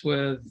assistance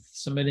with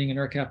submitting an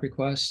ERCAP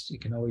request, you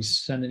can always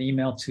send an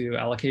email to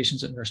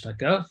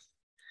allocations@nersc.gov,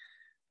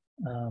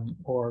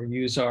 or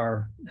use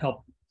our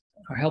help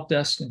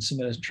desk and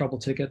submit a trouble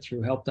ticket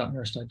through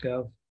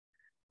help.nersc.gov.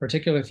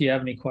 Particularly if you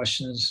have any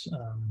questions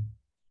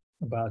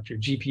about your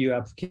GPU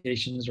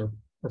applications or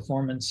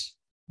performance,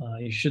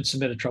 you should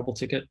submit a trouble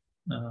ticket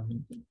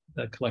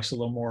that collects a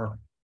little more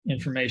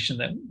information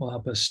that will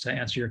help us to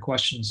answer your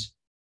questions.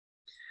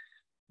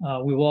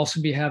 We will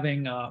also be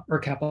having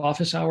ERCAP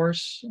office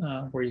hours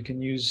where you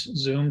can use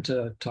Zoom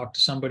to talk to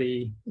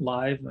somebody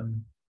live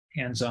and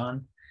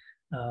hands-on.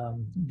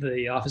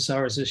 The office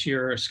hours this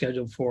year are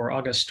scheduled for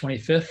August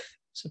 25th,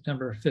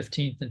 September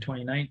 15th, and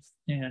 29th,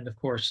 and of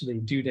course the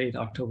due date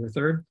October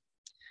 3rd.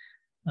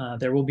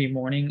 There will be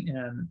morning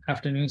and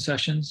afternoon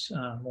sessions,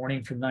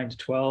 morning from 9 to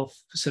 12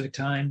 Pacific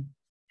time,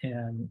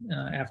 and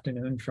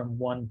afternoon from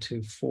 1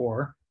 to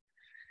 4.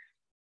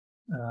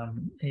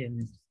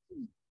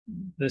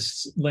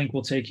 This link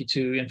will take you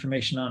to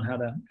information on how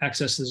to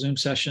access the Zoom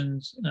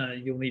sessions.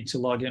 You'll need to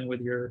log in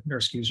with your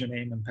NERSC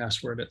username and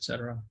password,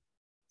 etc.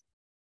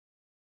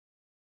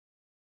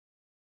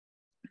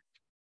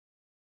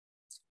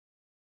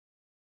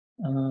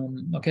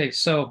 Okay,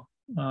 so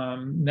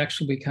next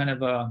will be kind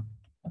of a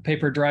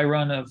paper dry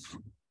run of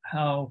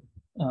how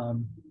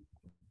the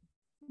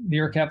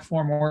ERCAP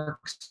form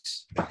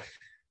works.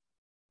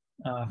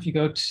 If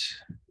you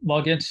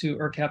log into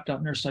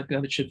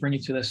ercap.nersc.gov, it should bring you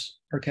to this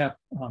ERCAP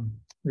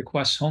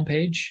requests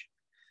homepage.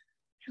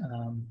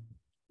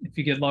 If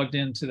you get logged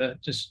into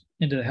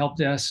the help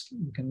desk,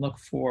 you can look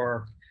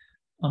for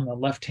on the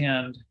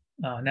left-hand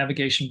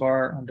navigation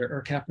bar under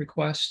ERCAP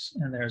requests,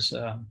 and there's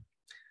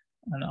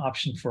an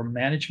option for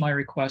manage my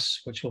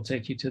requests, which will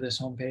take you to this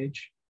homepage.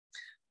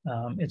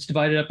 It's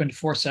divided up into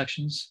 4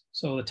 sections.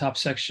 So the top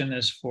section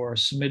is for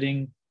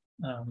submitting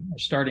or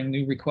starting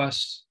new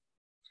requests.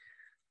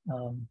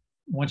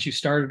 Once you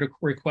started a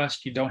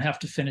request, you don't have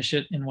to finish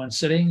it in one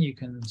sitting. You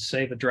can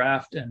save a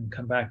draft and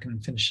come back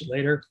and finish it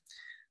later.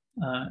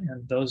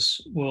 And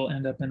those will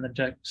end up in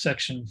the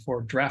section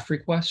for draft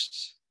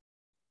requests.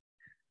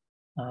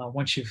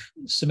 Once you've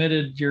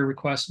submitted your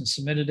request and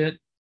submitted it,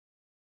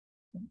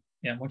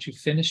 once you've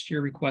finished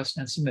your request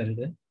and submitted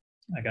it,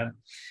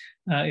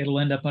 it'll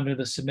end up under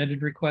the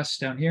submitted requests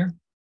down here.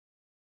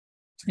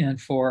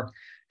 And for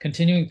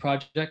Continuing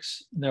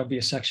projects, there'll be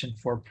a section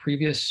for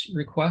previous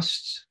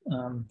requests.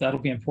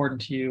 That'll be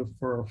important to you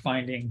for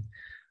finding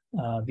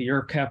the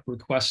ERCAP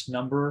request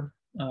number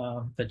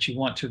that you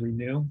want to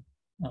renew.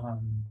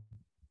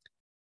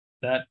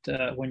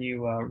 When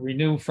you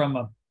renew from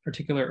a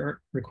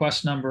particular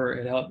request number,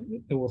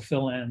 it will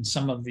fill in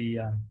some of the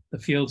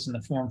fields in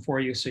the form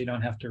for you, so you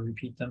don't have to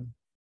repeat them.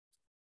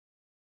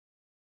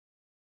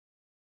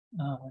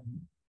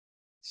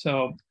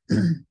 So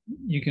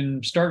you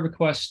can start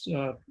requests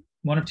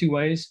one of two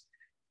ways.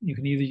 You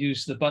can either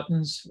use the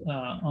buttons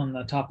on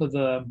the top of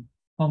the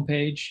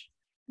homepage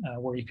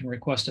where you can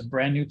request a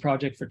brand new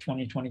project for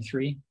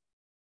 2023.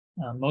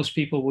 Most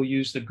people will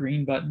use the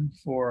green button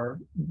for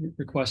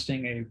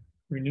requesting a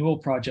renewal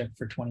project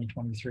for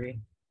 2023.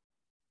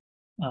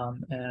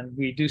 And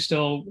we do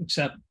still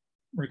accept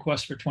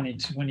requests for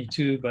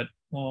 2022, but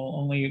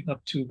only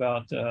up to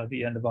about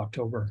the end of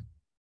October.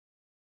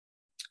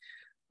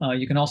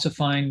 You can also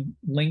find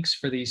links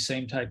for these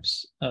same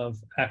types of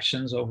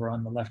actions over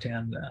on the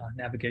left-hand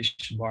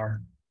navigation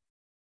bar.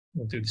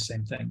 We'll do the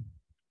same thing.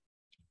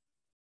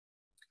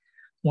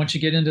 Once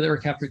you get into the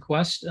ERCAP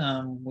request,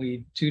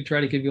 we do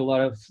try to give you a lot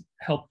of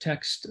help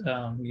text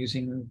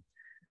using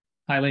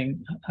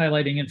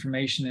highlighting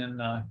information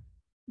in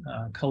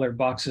colored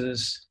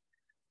boxes.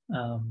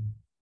 The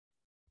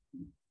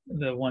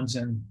ones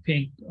in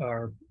pink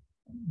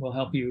will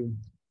help you,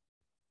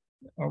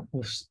 or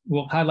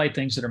we'll highlight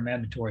things that are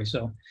mandatory.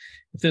 So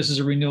if this is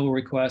a renewal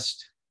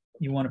request,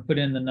 you want to put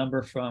in the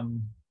number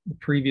from the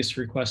previous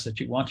request that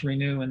you want to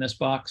renew in this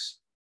box.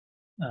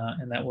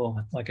 And that will,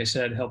 like I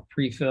said, help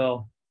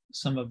pre-fill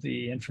some of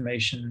the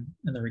information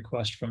in the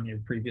request from your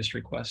previous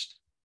request.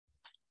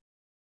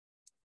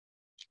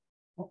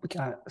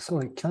 Okay,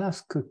 sorry, can I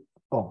ask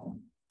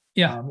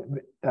yeah,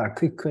 a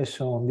quick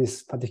question on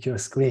this particular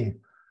screen?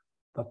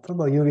 But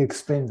probably you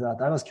explained that.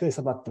 I was curious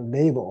about the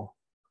label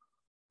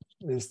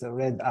with the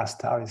red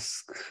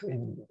asterisk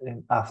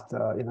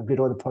after,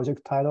 below the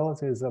project title,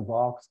 there's a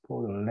box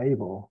called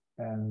label.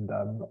 And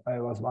I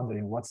was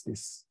wondering what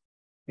this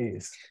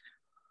is.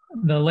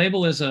 The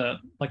label is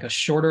like a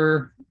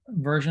shorter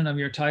version of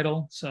your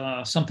title.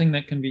 So something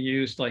that can be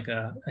used like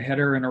a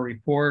header in a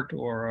report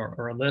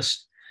or a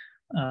list.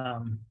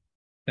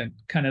 That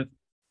kind of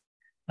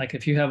like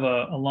if you have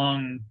a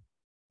long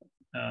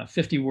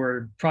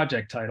 50-word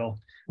project title,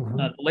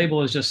 the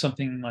label is just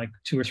something like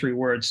 2 or 3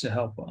 words to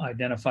help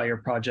identify your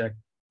project.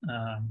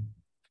 That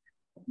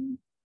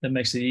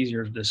makes it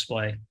easier to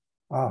display.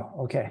 Oh,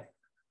 okay.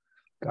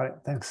 Got it.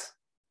 Thanks.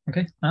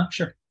 Okay,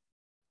 sure.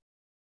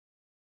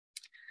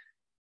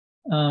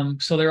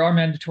 So there are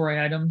mandatory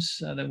items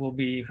that will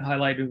be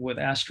highlighted with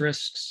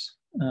asterisks.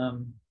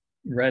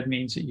 Red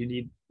means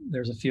that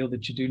there's a field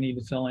that you do need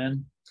to fill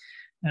in.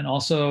 And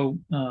also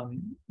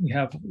we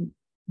have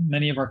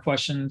many of our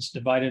questions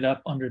divided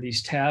up under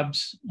these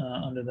tabs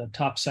under the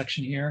top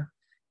section here.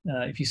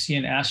 If you see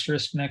an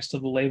asterisk next to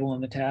the label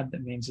in the tab,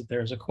 that means that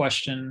there's a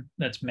question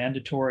that's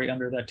mandatory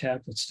under that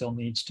tab that still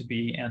needs to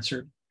be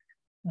answered.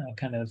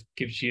 Kind of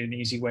gives you an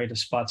easy way to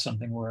spot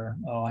something where,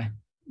 I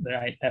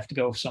have to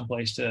go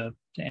someplace to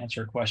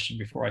answer a question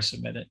before I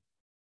submit it.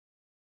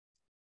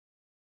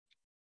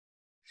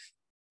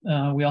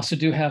 We also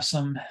do have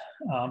some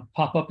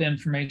pop-up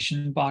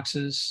information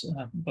boxes,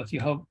 but if you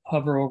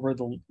hover over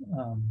the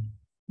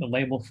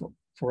label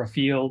for a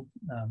field,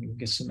 you'll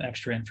get some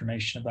extra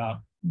information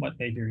about what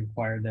may be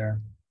required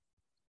there.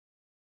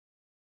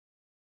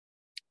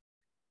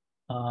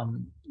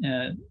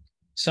 And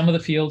some of the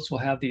fields will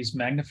have these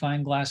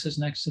magnifying glasses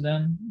next to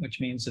them, which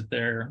means that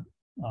they're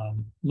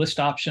list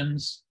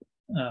options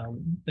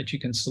that you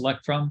can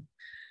select from.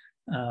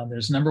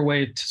 There's a number of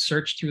ways to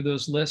search through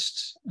those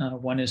lists.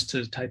 One is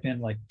to type in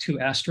like 2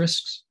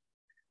 asterisks.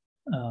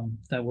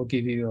 That will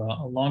give you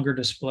a longer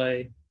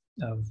display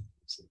of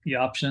the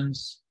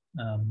options.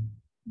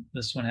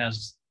 This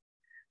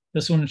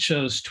one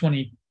shows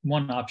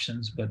 21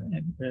 options, but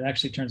it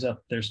actually turns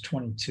out there's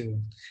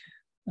 22.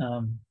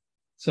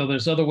 So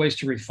there's other ways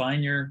to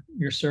refine your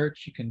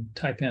search. You can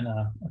type in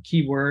a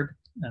keyword,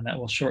 and that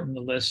will shorten the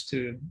list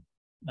to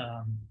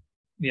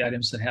the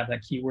items that have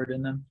that keyword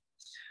in them.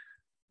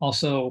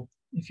 Also,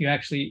 if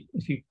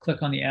you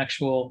click on the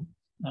actual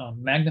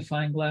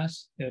magnifying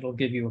glass, it'll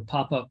give you a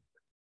pop-up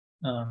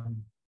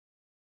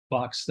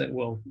box that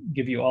will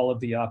give you all of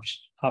the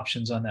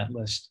options on that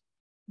list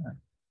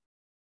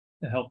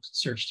to help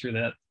search through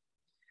that.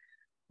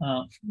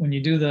 When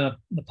you do the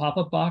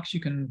pop-up box, you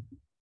can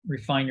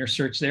refine your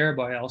search there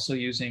by also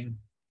using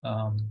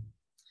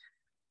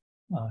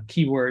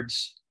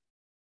keywords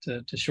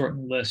to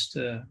shorten the list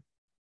to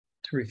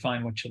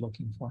refine what you're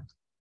looking for.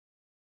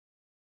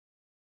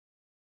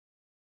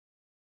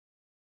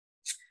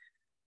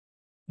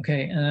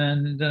 Okay,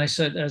 and then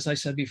as I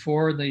said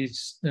before,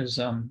 there's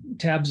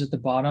tabs at the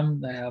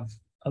bottom that have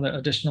other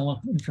additional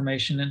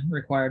information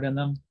required in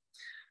them.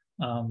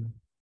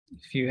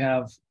 If you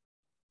have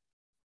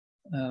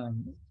a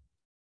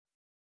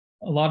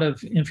lot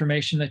of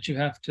information that you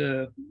have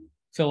to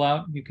fill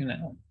out. You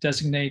can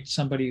designate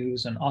somebody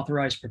who's an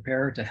authorized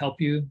preparer to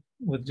help you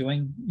with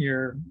doing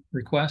your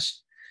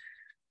request.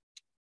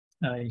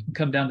 You can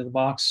come down to the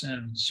box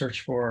and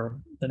search for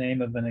the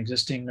name of an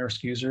existing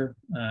NERSC user,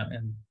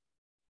 and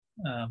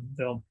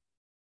they'll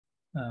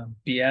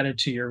be added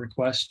to your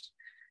request,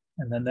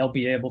 and then they'll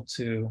be able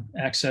to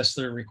access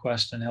their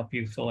request and help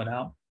you fill it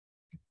out.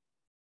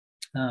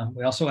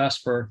 We also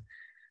ask for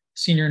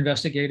senior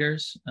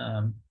investigators.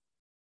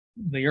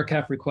 The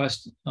ERCAP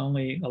request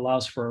only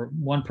allows for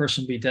one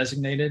person to be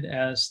designated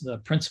as the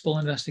principal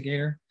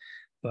investigator,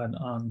 but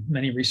on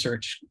many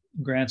research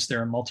grants,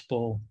 there are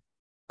multiple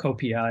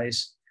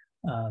co-PIs.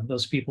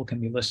 Those people can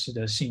be listed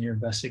as senior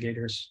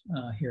investigators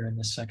here in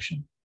this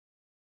section.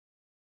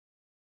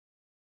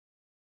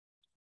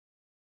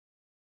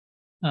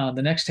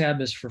 The next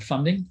tab is for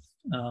funding.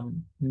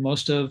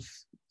 Most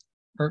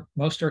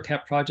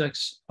ERCAP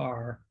projects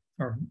are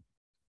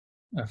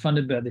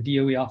funded by the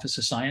DOE Office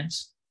of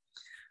Science.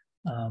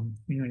 When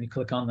you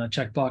click on the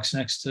checkbox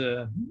next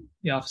to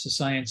the Office of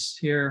Science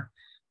here,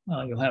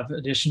 you'll have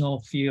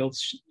additional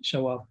fields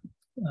show up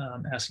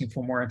asking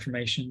for more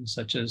information,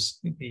 such as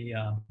the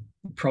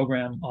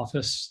program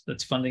office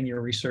that's funding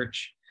your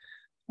research,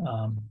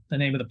 the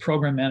name of the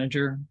program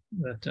manager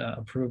that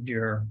approved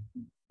your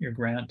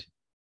grant.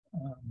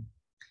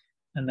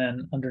 And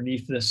then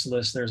underneath this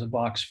list, there's a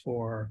box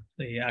for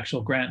the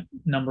actual grant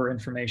number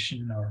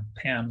information, or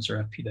PAMS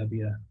or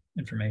FPW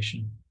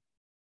information.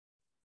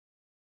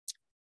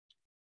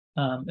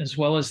 As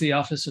well as the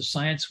Office of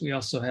Science, we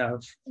also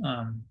have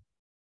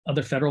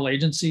other federal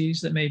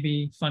agencies that may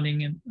be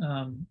funding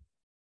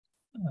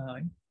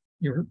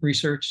your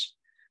research,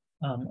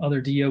 other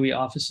DOE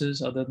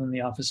offices other than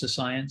the Office of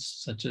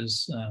Science, such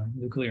as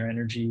nuclear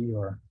energy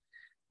or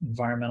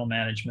environmental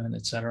management,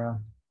 et cetera.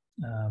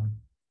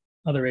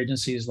 Other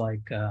agencies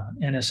like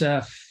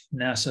NSF,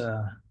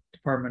 NASA,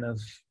 Department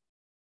of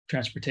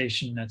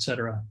Transportation, et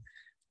cetera.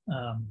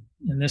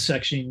 In this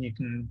section, you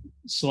can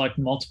select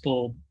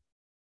multiple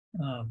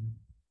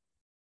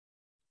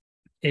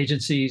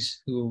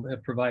agencies who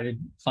have provided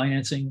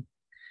financing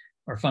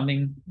or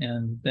funding,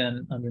 and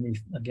then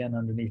underneath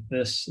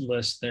this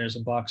list, there's a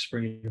box for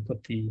you to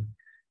put the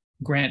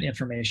grant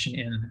information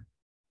in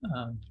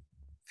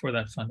for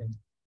that funding.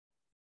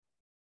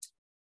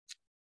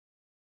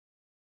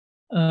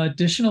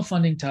 Additional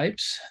funding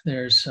types,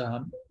 there's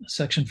a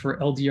section for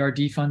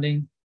LDRD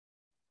funding,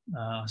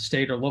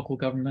 state or local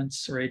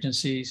governments or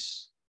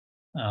agencies,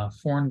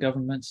 foreign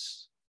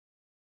governments,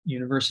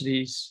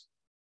 universities,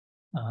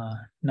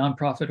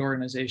 nonprofit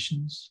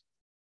organizations,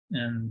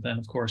 and then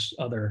of course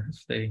other,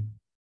 if they,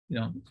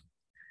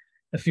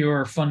 if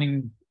your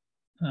funding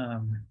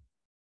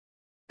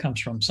comes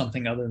from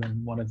something other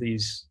than one of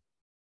these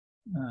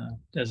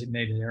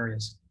designated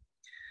areas.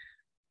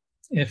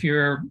 If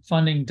your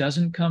funding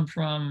doesn't come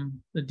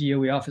from the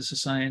DOE Office of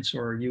Science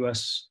or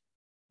US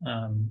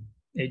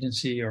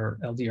agency or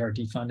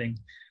LDRD funding,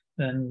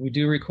 then we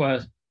do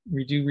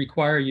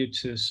require you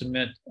to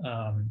submit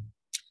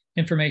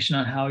information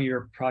on how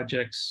your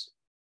project's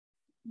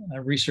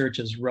research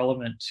is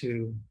relevant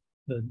to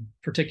the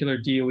particular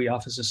DOE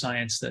Office of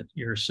Science that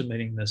you're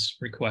submitting this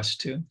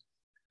request to.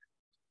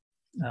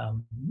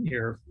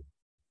 Your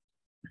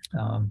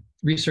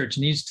research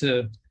needs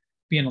to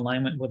be in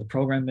alignment with the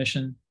program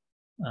mission,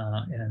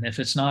 and if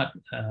it's not,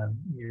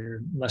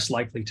 you're less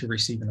likely to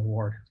receive an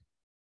award.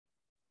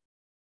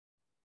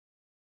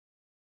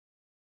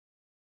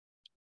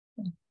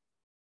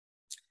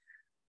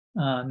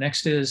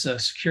 Next is a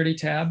security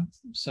tab.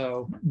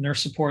 So NERSC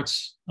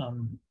supports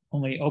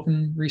only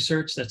open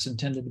research that's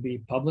intended to be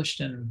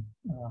published in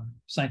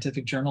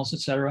scientific journals,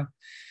 et cetera.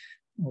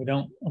 We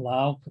don't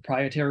allow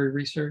proprietary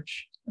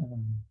research,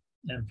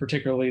 and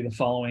particularly the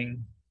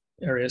following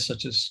areas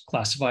such as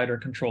classified or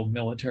controlled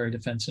military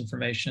defense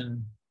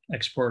information,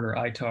 export or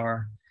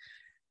ITAR,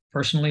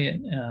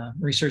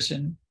 research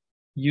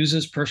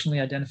uses personally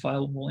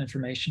identifiable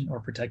information or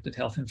protected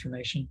health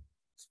information.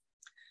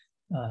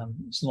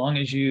 As long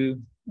as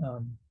you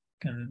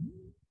can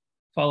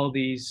follow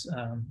these,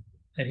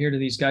 adhere to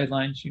these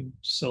guidelines, you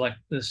select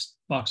this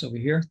box over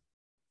here.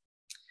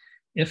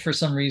 If for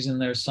some reason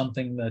there's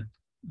something that,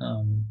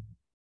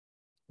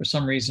 for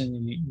some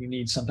reason you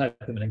need some type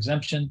of an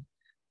exemption,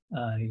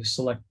 you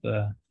select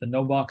the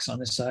no box on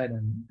this side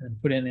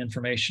and put in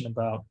information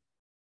about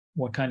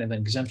what kind of an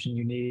exemption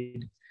you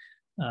need.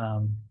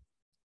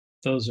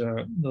 Those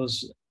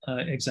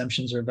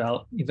exemptions are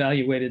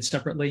evaluated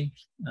separately,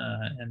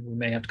 and we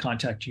may have to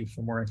contact you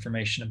for more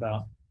information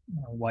about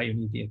why you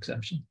need the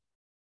exemption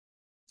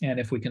and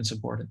if we can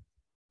support it.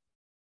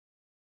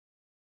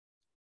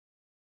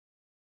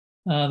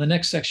 The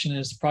next section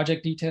is the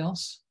project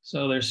details.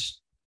 So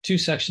there's two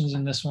sections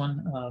in this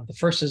one. The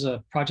first is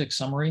a project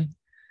summary.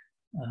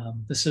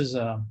 This is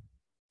a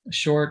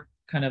short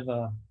kind of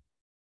a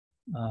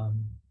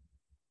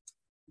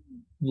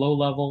low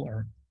level,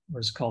 or what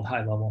is called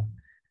high level,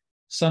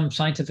 some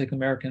Scientific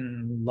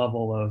American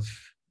level of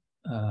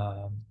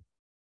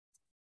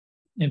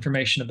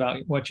information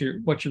about what your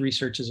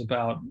research is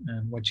about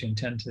and what you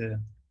intend to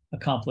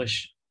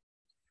accomplish.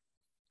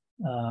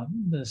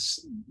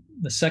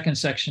 The second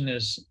section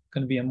is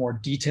going to be a more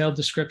detailed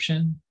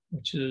description,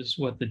 which is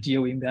what the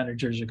DOE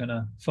managers are going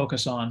to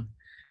focus on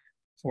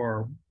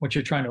for what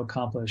you're trying to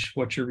accomplish,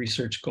 what your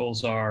research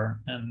goals are,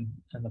 and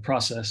the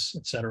process,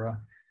 et cetera.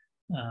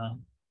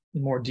 The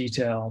more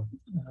detail,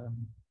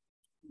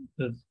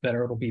 the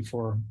better it'll be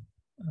for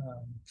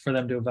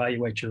them to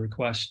evaluate your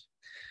request.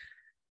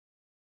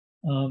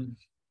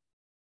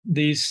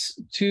 These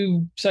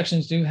two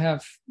sections do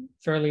have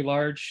fairly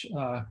large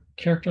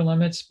character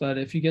limits, but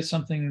if you get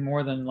something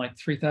more than like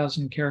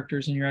 3,000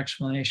 characters in your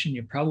explanation,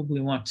 you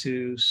probably want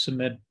to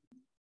submit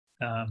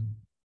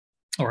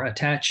or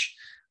attach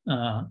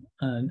a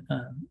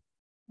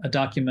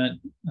document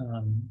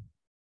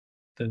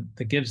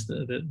that gives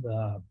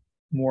the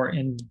more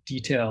in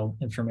detail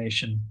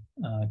information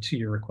to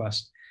your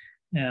request.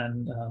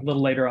 And a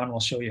little later on, we'll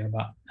show you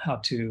about how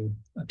to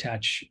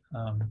attach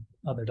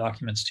other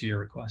documents to your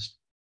request.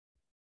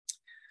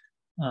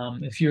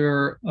 If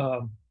you're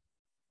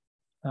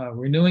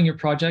renewing your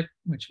project,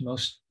 which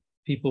most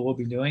people will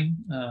be doing,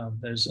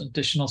 there's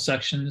additional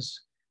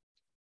sections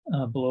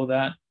below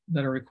that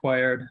are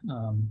required.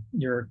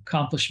 Your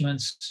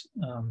accomplishments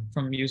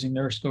from using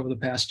NERSC over the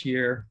past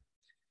year,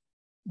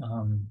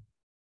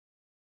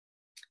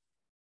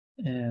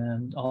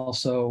 and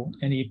also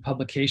any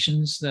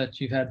publications that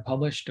you've had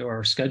published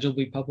or scheduled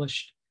to be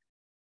published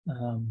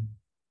from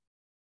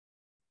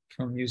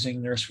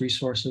using NERSC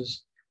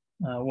resources.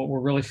 What we're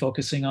really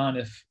focusing on,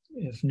 if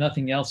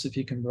nothing else, if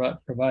you can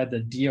provide the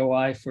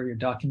DOI for your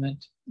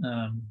document,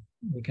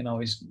 we can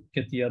always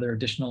get the other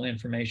additional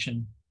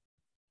information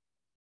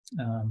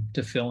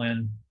to fill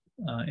in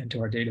into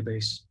our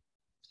database.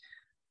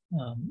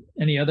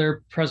 Any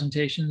other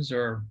presentations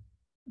or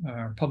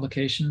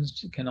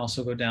publications can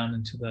also go down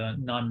into the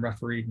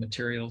non-refereed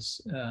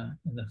materials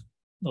in the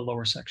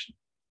lower section.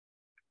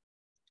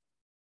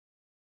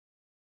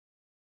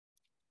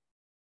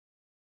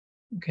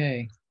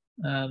 Okay,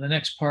 the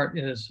next part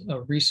is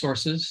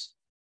resources.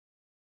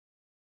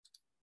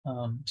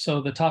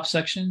 So the top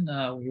section,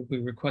 we'll be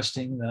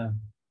requesting the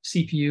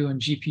CPU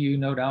and GPU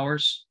node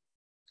hours.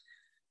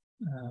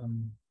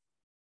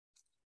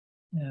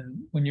 And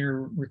when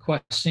you're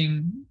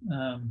requesting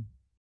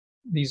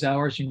these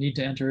hours, you need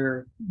to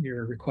enter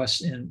your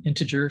requests in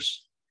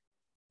integers.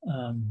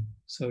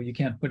 So you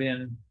can't put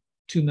in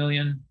 2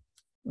 million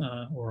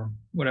or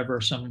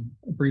whatever, some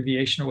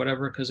abbreviation or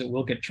whatever, because it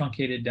will get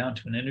truncated down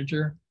to an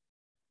integer.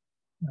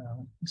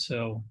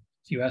 So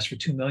if you ask for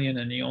 2 million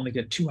and you only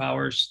get 2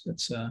 hours,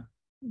 that's a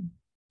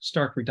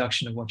stark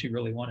reduction of what you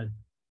really wanted.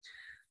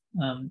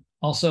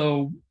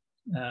 Also,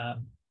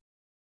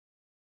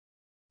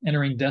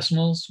 entering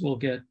decimals will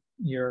get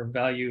your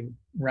value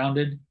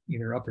rounded,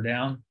 either up or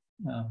down.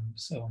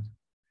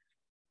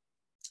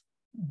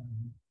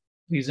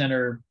 Please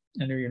enter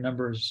your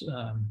numbers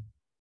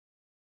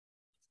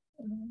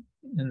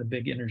in the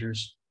big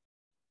integers.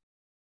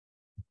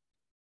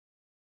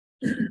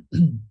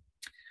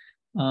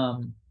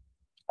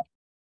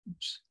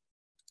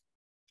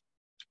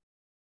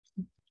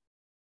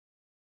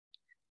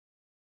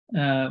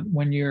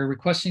 When you're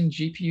requesting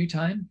GPU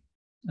time,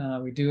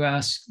 we do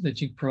ask that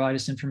you provide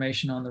us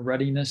information on the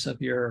readiness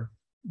of your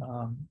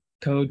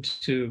code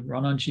to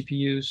run on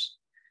GPUs.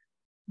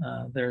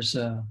 There's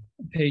a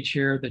page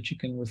here that you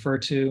can refer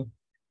to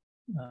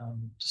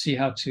see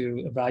how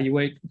to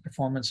evaluate the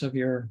performance of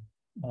your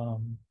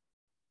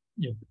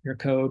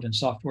code and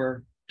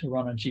software to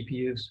run on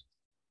GPUs.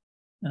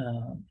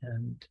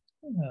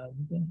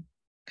 The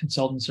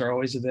consultants are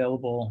always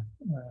available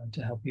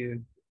to help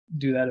you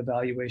do that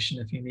evaluation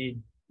if you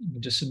need. You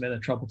can just submit a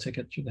trouble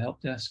ticket through the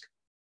help desk.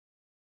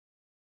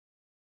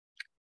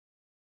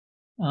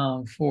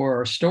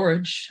 For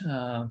storage,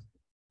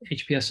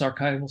 HPS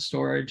archival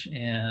storage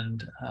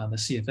and the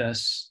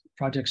CFS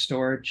project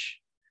storage,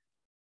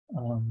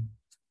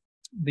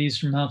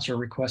 these amounts are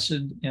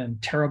requested in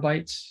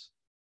terabytes.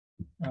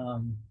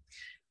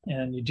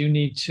 And you do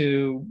need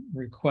to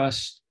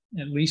request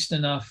at least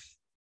enough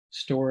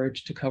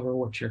storage to cover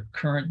what your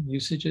current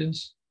usage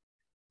is.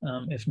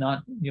 If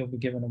not, you'll be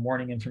given a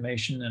warning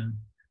information and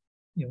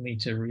you'll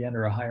need to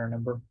re-enter a higher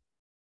number.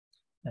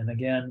 And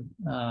again,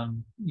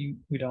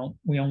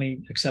 we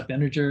only accept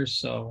integers,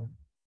 so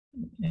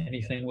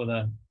anything with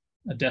a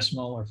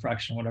decimal or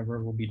fraction,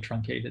 whatever, will be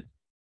truncated.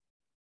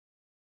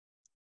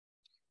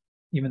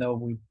 Even though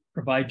we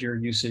provide your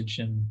usage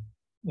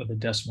with a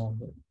decimal,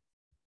 but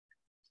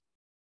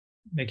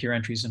make your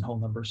entries in whole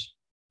numbers.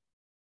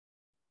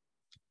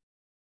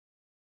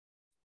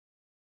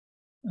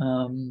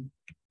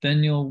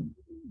 Then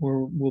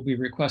we'll be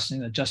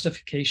requesting a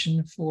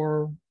justification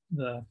for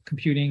the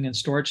computing and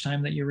storage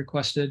time that you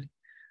requested.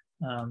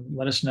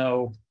 Let us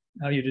know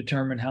how you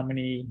determine how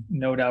many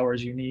node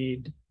hours you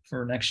need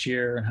for next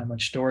year and how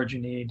much storage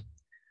you need.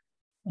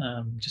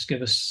 Just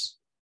give us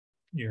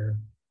your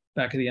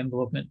back of the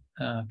envelope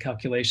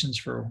calculations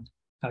for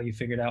how you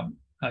figured out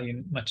how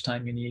much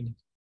time you need.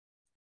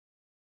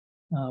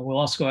 We'll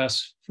also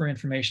ask for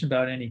information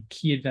about any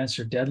key events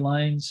or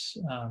deadlines.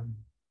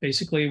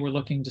 basically, we're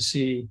looking to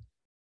see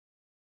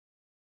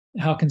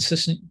how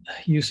consistent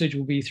usage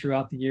will be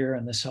throughout the year,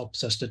 and this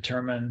helps us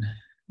determine,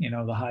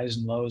 the highs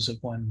and lows of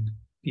when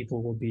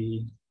people will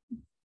be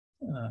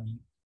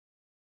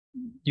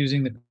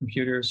using the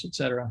computers,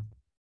 etc.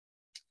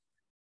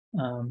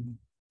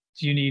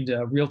 Do you need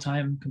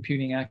real-time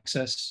computing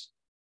access?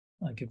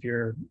 Like if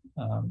you're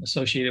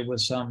associated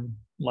with some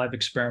live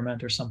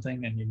experiment or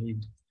something, and you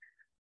need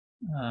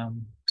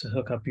to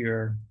hook up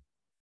your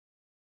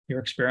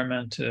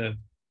experiment to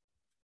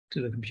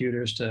the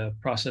computers to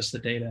process the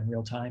data in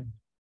real time.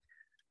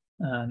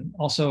 And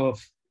also,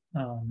 if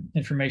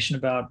information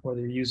about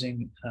whether you're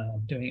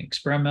doing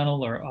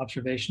experimental or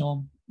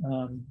observational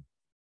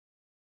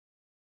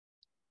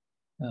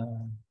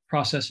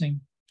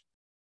processing.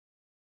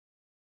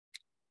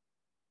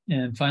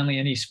 And finally,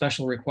 any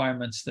special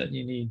requirements that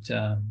you need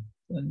to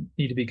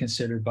be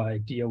considered by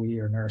DOE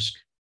or NERSC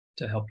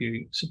to help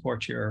you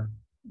support your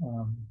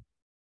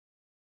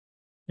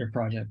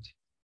project.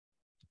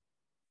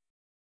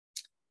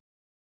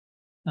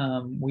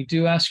 We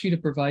do ask you to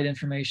provide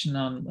information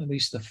on at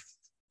least the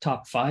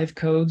top 5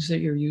 codes that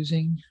you're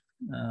using.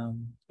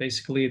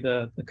 Basically,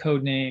 the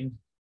code name,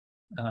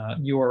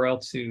 URL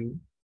to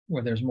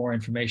where there's more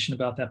information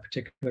about that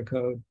particular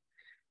code,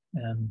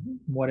 and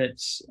what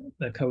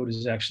the code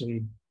is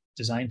actually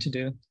designed to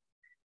do,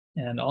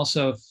 and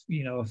also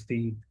if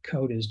the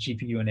code is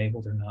GPU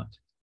enabled or not.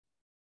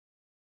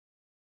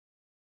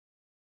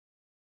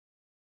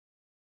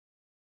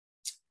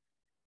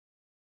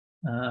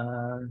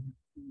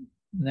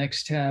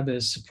 Next tab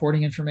is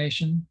supporting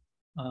information.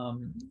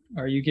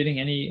 Are you getting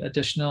any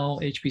additional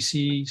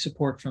HPC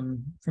support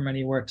from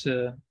anywhere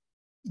to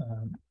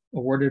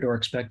awarded or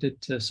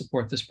expected to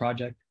support this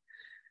project?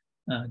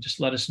 Just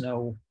let us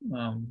know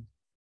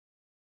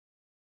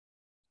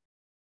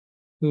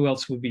who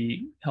else would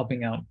be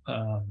helping out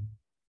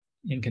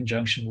in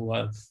conjunction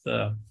with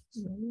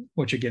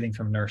what you're getting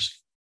from NERSC.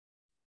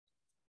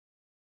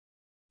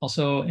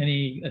 Also,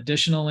 any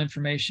additional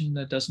information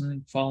that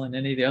doesn't fall in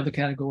any of the other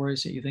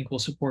categories that you think will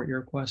support your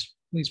request,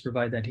 please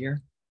provide that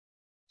here.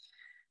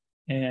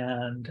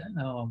 And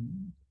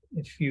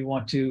if you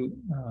want to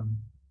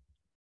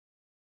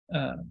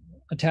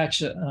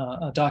attach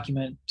a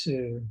document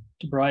to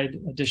provide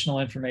additional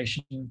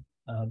information,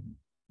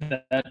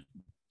 that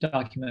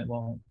document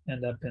will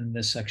end up in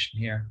this section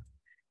here.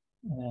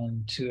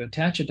 And to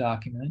attach a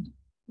document,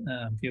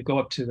 if you go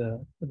up to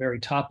the very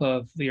top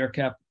of the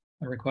ERCAP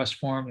request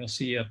form, you'll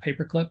see a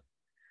paperclip.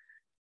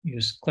 You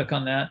just click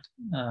on that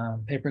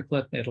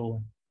paperclip.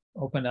 It'll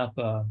open up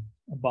a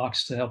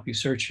box to help you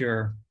search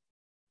your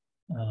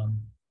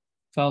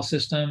file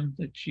system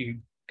that you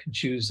can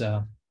choose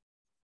the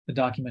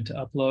document to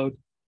upload.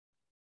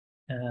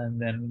 And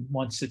then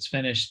once it's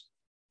finished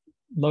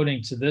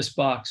loading to this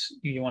box,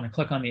 you want to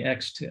click on the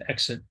X to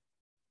exit.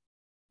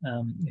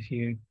 If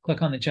you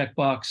click on the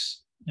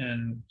checkbox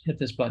and hit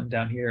this button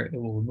down here, it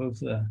will remove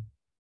the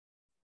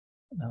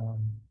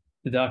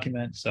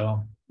document.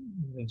 So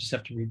you'll just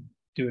have to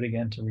do it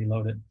again to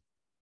reload it.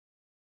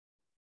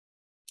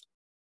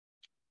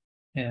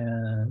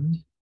 And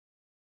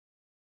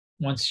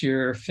once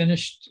you're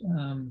finished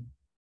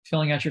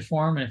filling out your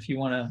form, and if you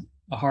want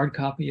a hard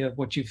copy of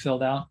what you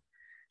filled out,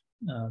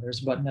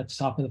 there's a button at the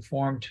top of the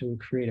form to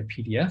create a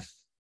PDF.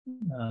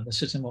 The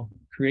system will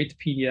create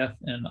the PDF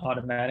and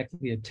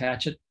automatically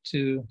attach it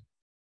to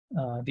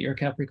the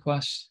ERCAP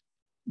request.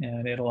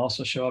 And it'll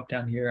also show up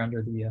down here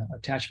under the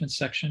attachment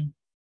section.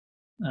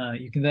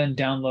 You can then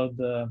download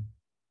the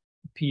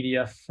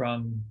PDF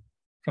from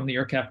the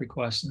ERCAP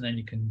request, and then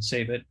you can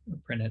save it or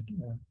print it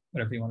or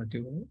whatever you want to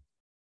do with it.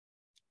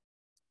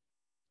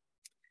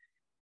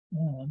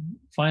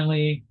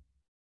 Finally,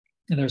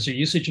 there's a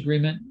usage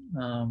agreement.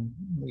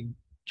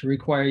 To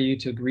require you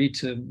to agree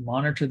to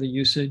monitor the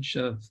usage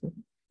of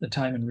the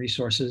time and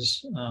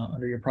resources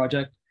under your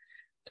project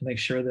to make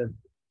sure that,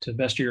 to the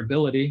best of your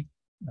ability,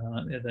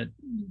 that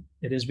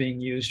it is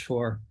being used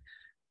for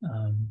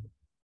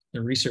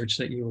the research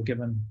that you were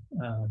given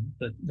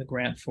the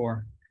grant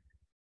for.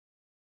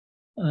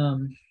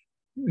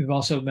 We've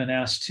also been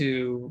asked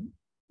to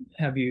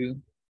have you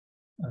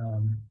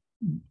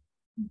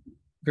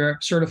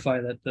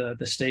certify that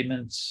the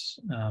statements,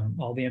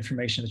 all the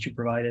information that you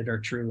provided are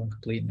true and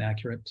complete and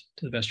accurate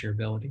to the best of your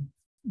ability.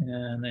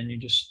 And then you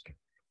just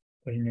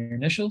put in your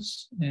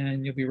initials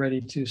and you'll be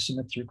ready to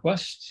submit the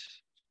request.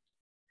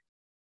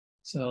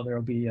 So there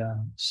will be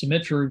a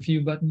submit for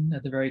review button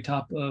at the very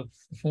top of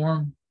the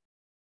form.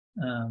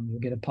 You'll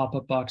get a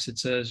pop-up box that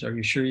says, are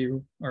you sure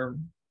you are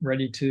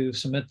ready to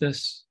submit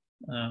this?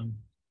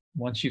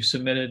 Once you've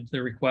submitted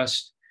the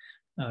request,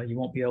 you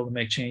won't be able to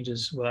make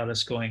changes without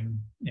us going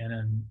in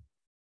and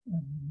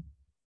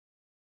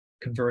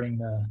converting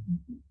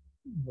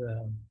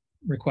the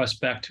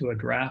request back to a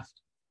draft.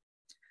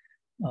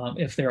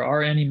 If there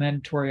are any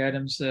mandatory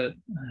items that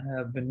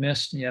have been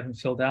missed and you haven't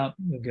filled out,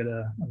 you'll get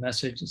a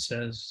message that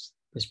says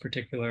this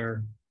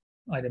particular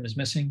item is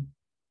missing.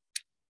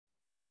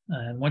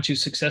 And once you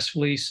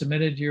successfully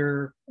submitted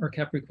your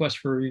ERCAP request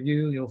for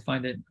review, you'll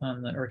find it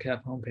on the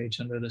ERCAP homepage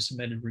under the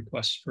submitted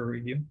requests for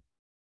review.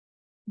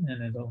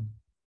 And it'll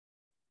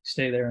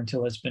stay there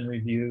until it's been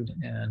reviewed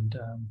and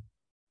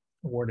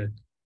awarded.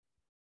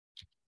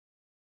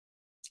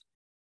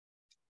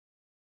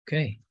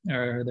 Okay,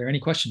 are there any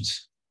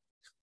questions?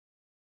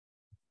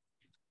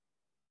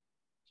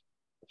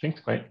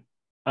 Thanks, Clay.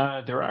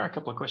 There are a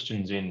couple of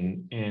questions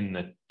in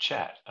the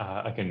chat.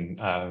 I can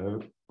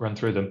run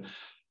through them.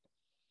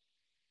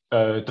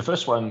 The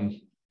first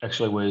one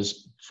actually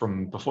was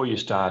from before you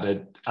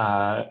started.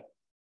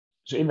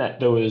 So in that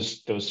there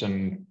was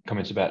some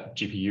comments about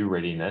GPU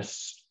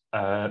readiness.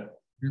 Ben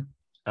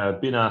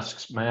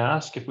asks, may I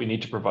ask if we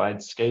need to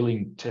provide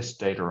scaling test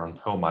data on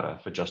Perlmutter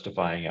for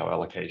justifying our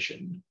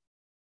allocation?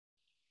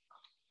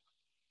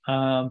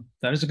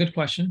 That is a good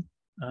question.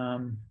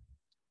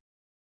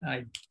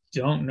 I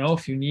don't know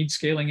if you need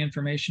scaling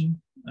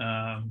information.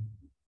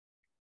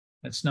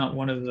 That's not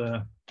one of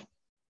the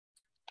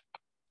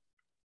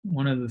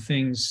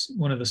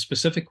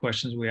specific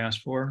questions we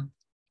asked for.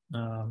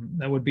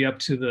 That would be up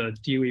to the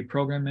DOE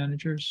program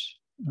managers.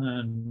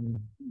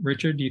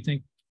 Richard, do you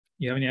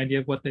have any idea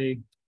of what they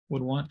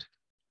would want?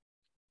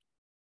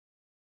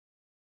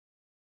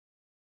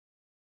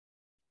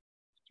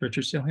 Is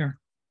Richard still here?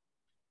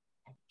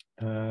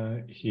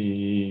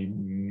 He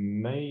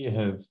may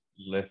have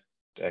left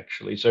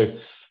actually. So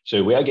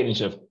we are getting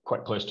sort of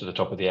quite close to the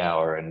top of the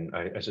hour, and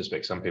I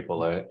suspect some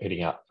people are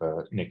heading out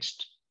for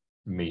next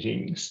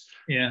meetings.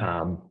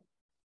 Yeah.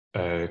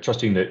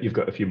 Trusting that you've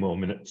got a few more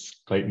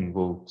minutes, Clayton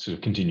will sort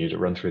of continue to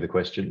run through the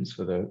questions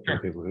for the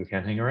people who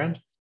can hang around.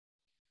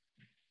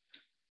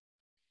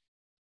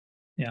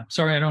 Yeah,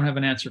 sorry, I don't have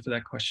an answer for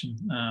that question.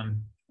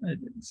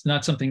 It's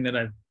not something that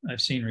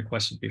I've seen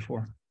requested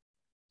before.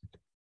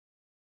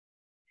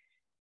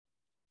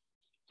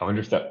 I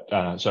wonder if that,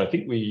 so I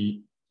think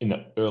we, in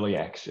the early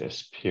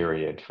access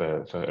period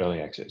for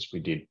early access, we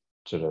did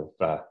sort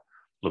of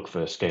look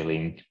for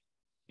scaling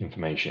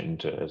information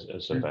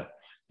as sort of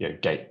a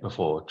gate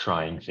before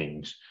trying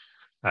things.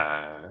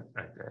 I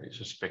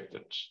suspect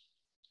it's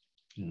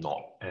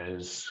not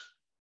as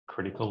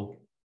critical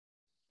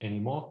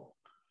anymore.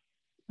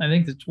 I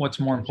think that what's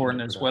more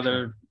important is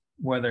whether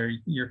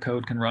your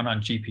code can run on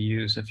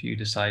GPUs if you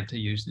decide to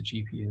use the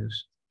GPUs.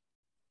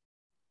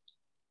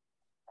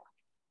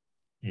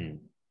 And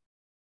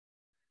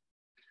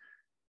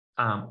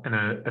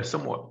a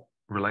somewhat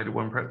related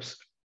one, perhaps.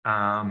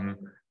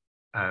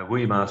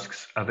 William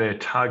asks, are there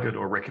target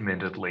or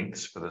recommended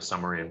links for the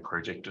summary and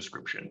project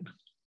description?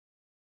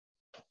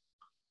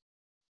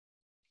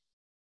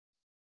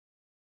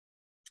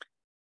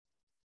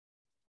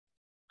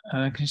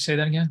 Can you say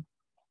that again?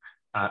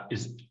 Are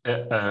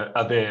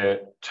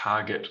there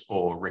target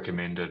or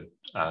recommended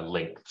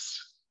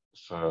lengths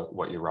for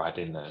what you write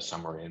in the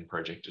summary and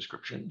project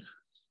description?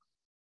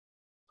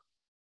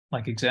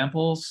 Like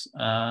examples?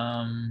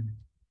 Or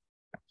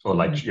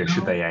like,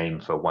 should they aim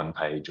for 1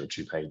 page or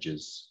 2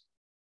 pages?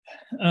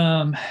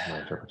 My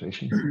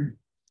interpretation.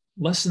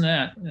 Less than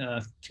that,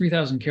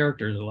 3,000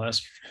 characters or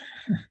less.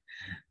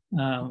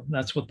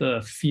 That's what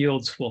the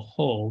fields will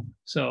hold.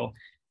 So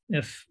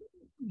if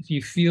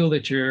you feel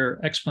that your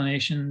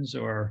explanations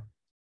or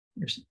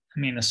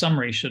the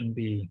summary shouldn't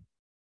be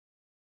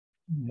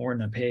more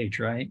than a page,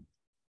 right?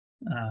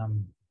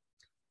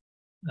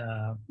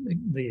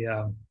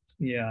 The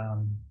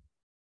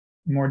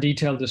more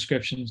detailed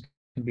descriptions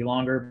can be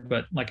longer,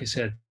 but like I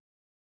said,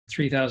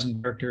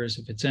 3,000 characters.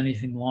 If it's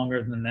anything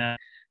longer than that,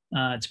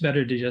 it's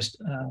better to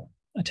just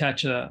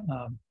attach a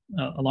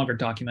longer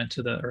document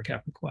to the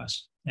ERCAP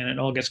request, and it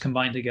all gets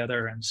combined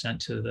together and sent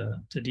to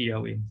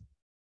DOE.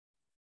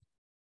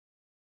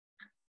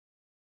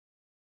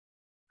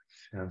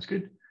 Sounds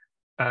good.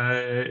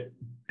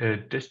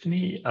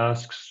 Destiny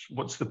asks,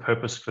 what's the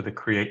purpose for the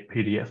create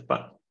PDF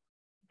button?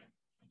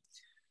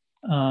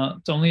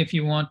 It's only if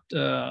you want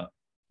a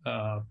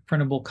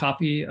printable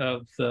copy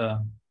of the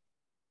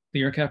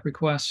ERCAP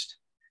request.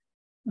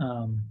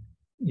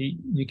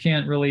 You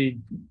can't really,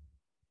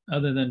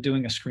 other than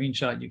doing a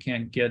screenshot, you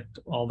can't get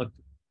all the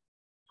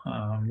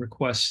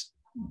requests,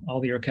 all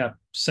the ERCAP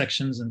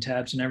sections and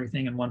tabs and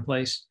everything in one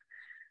place.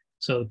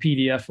 So the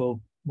PDF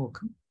will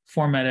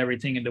format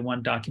everything into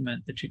one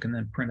document that you can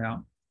then print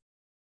out.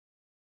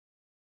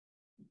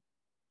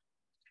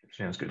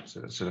 Sounds good.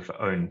 So it's sort of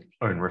for own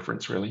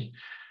reference, really.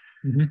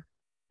 Mm-hmm.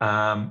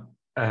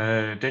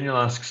 Daniel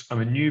asks, I'm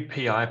a new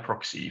PI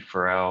proxy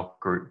for our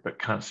group, but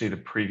can't see the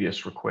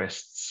previous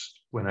requests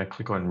when I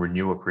click on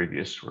renew a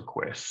previous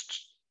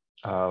request.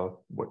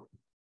 What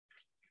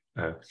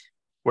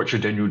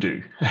should Daniel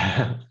do?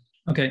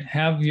 Okay,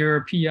 have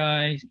your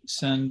PI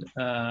send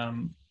a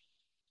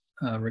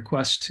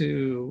request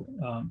to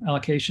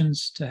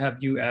allocations to have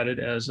you added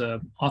as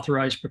a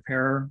authorized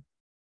preparer,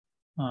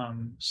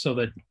 so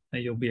that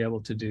you'll be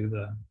able to do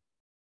the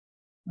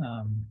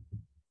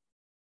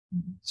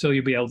so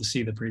you'll be able to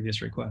see the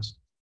previous request.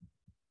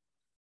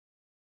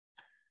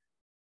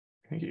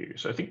 Thank you.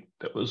 So I think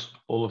that was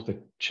all of the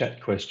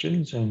chat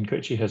questions, and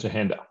Koichi has a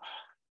hand up.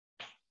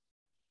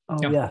 Oh,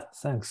 Yeah. yeah,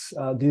 thanks.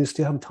 Do you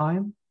still have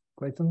time,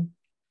 Clayton?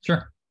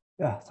 Sure.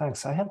 Yeah,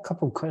 thanks. I have a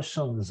couple of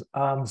questions.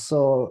 I'm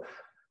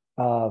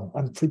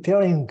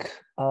preparing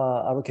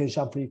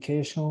allocation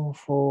application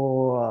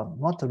for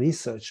not the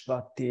research,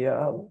 but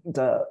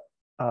the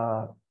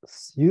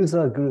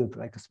user group,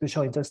 like a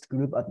special interest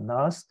group at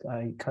NERSC.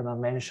 I kind of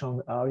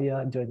mentioned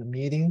earlier during the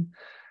meeting.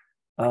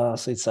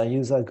 So it's a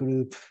user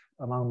group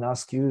among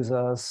NERSC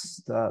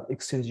users that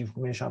exchange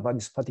information about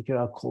this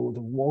particular code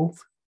WOLF,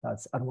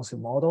 that's atmosphere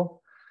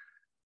model.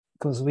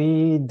 Because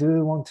we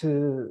do want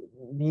to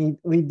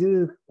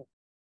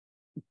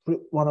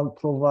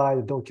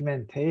provide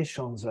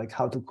documentations like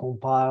how to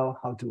compile,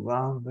 how to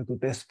run, like the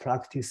best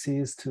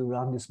practices to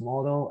run this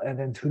model. And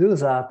then to do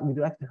that, we'd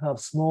like to have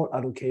small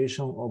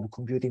allocation of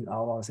computing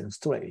hours and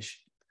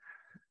storage.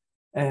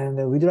 And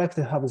we'd like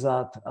to have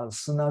that as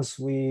soon as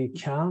we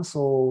can.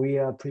 So we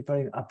are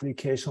preparing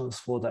applications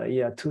for the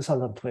year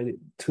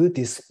 2022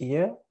 this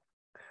year.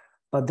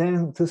 But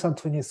then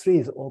 2023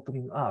 is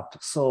opening up.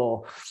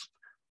 So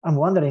I'm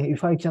wondering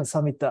if I can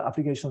submit the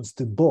applications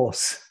to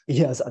both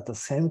years at the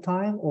same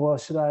time, or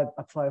should I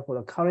apply for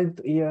the current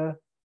year,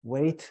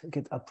 wait,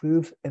 get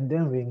approved, and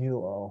then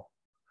renewal?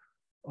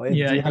 Or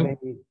Yeah,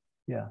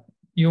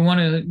 you want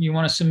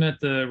to submit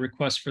the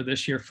request for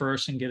this year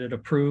first and get it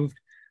approved,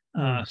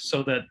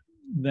 so that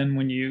then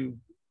when you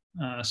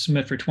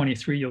submit for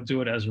 23, you'll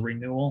do it as a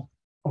renewal.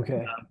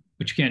 Okay.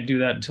 But you can't do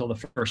that until the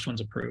first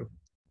one's approved.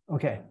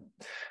 Okay,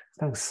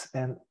 thanks.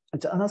 And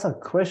another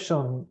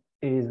question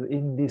is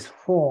in this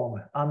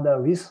form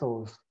under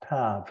resource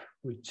tab,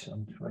 which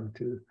I'm trying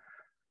to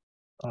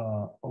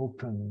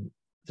open.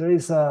 There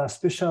is a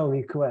special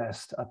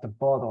request at the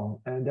bottom,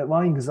 and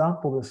one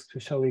example of the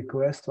special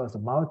request was the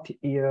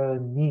multi-year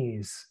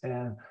needs.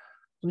 And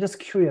I'm just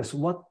curious,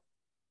 what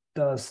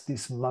does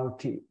this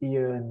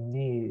multi-year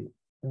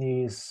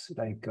needs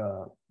like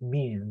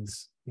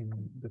means in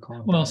the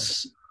context? Well,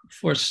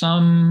 for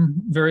some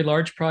very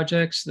large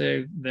projects,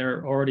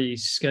 they're already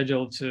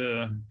scheduled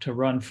to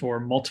run for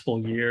multiple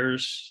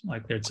years.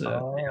 Like there's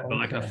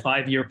like a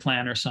 5-year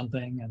plan or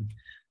something,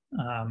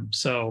 and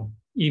so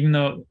even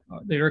though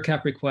the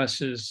ERCAP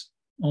request is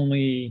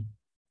only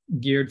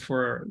geared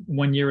for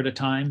 1 year at a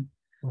time,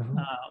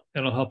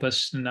 it'll help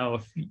us to know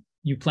if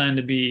you plan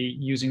to be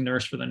using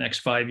NERSC for the next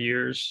 5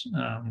 years.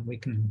 We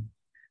can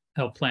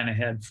help plan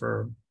ahead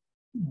for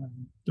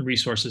the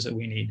resources that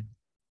we need.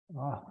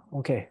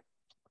 Okay.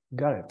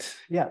 Got it.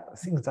 Yeah, I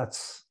think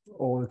that's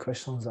all the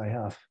questions I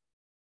have.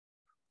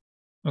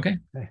 Okay.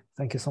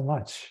 Thank you so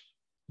much.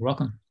 You're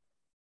welcome.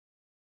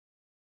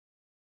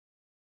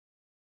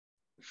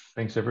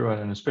 Thanks, everyone,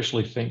 and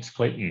especially thanks,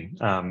 Clayton.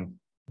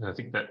 I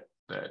think that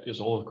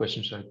is all the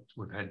questions that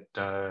we've had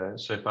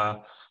so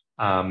far.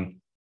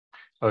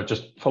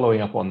 Just following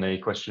up on the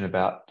question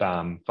about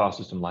file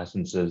system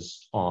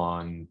licenses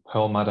on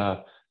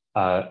Perlmutter,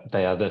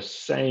 they are the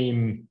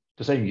same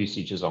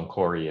usage as on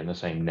Cori and the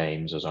same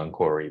names as on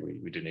Cori.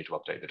 We do need to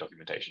update the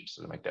documentation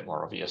to make that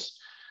more obvious.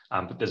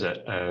 But there's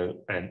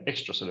an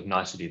extra sort of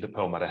nicety that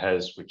Perlmutter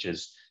has, which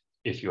is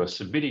if you're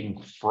submitting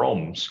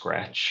from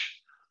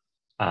scratch,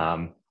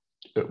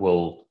 it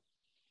will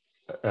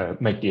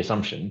make the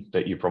assumption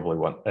that you probably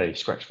want a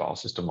scratch file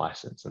system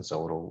license, and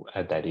so it'll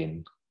add that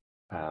in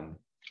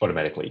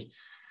automatically.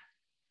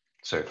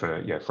 So for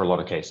a lot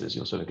of cases,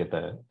 you'll sort of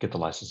get the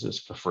licenses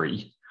for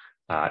free.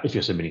 If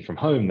you're submitting from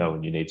home, though,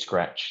 and you need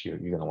Scratch, you're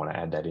going to want to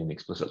add that in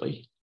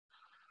explicitly.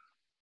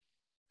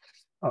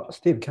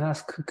 Steve, can I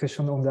ask a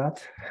question on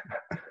that?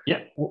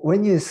 Yeah.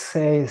 When you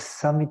say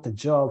submit the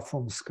job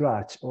from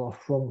Scratch or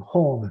from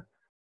home,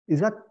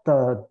 is that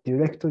the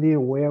directory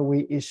where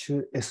we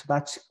issue a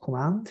batch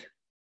command?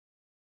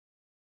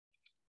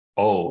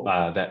 Oh,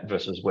 that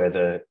versus where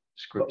the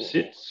script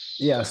sits?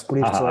 Yeah,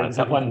 scripts are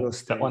exactly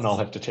that one I'll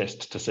have to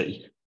test to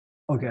see.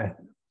 Okay.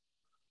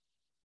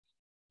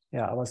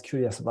 Yeah, I was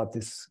curious about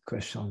this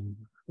question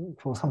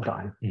for some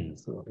time.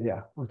 So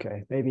yeah,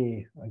 okay,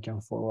 maybe I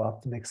can follow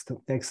up next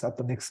at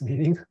the next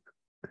meeting.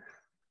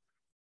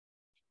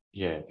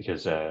 Yeah,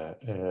 because so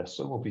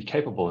we'll be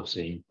capable of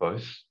seeing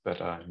both,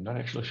 but I'm not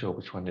actually sure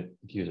which one it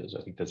uses.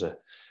 I think there's a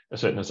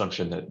certain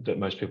assumption that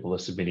most people are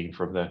submitting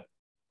from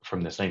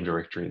the same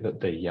directory that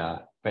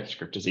the batch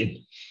script is in.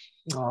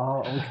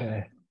 Oh,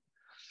 okay.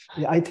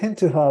 Yeah, I tend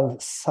to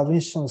have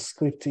submission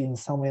script in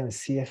somewhere in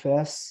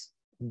CFS,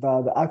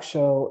 but the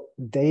actual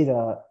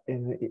data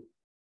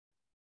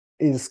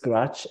is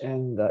Scratch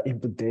and the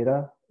input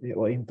data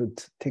or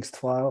input text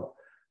file.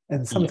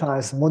 And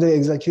sometimes model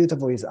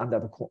executable is under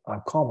the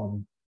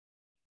common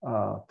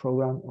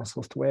program or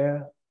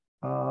software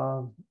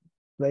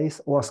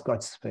place or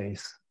Scratch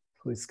space.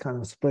 So it's kind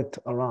of split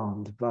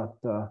around, but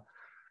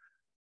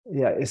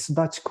yeah, it's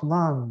batch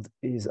command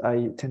is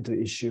I tend to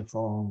issue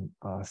from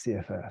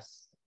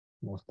CFS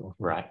most of.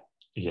 Right.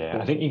 Yeah,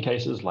 I think in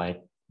cases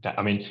like that,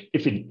 I mean,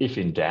 if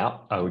in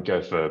doubt, I would go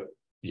for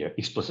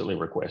explicitly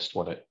request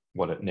what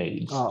it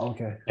needs. Oh,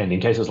 okay. And in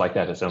cases like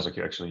that, it sounds like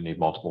you actually need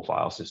multiple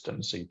file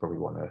systems, so you probably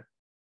want to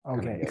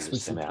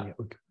explicitly list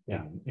them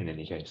out in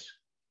any case.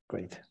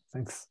 Great,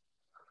 thanks.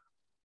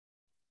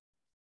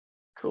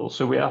 Cool.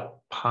 So we are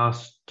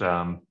past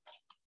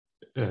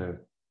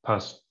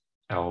past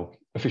our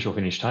official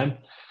finish time.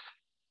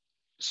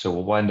 So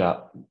we'll wind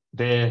up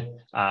there.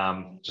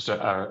 Just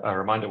a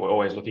reminder, we're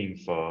always looking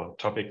for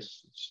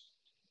topics. Let's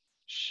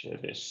share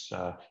this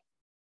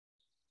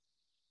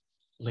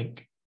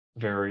link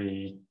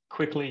very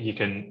quickly. You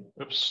can,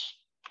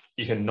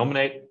 you can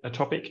nominate a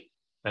topic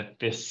at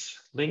this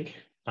link.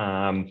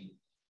 I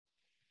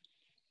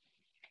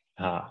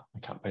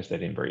can't paste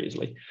that in very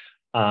easily.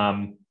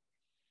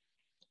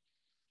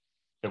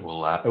 It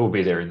will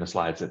be there in the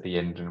slides at the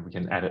end, and we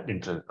can add it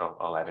into,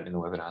 I'll add it in the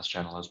webinars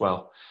channel as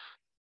well.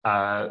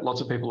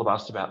 Lots of people have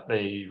asked about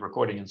the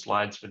recording and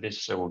slides for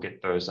this, so we'll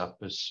get those up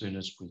as soon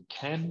as we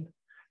can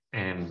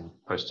and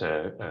post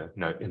a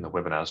note in the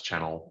webinars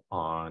channel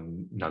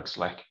on NUG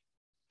Slack.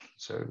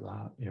 So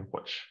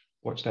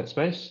watch that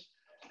space.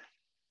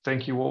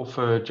 Thank you all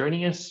for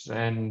joining us,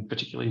 and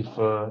particularly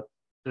for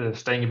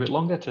staying a bit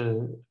longer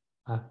to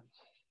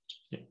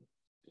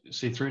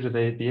see through to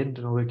the end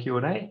of the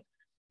Q&A.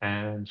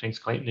 And thanks,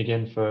 Clayton,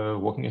 again for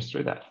walking us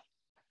through that.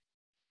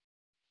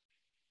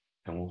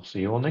 And we'll see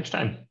you all next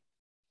time.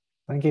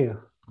 Thank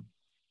you.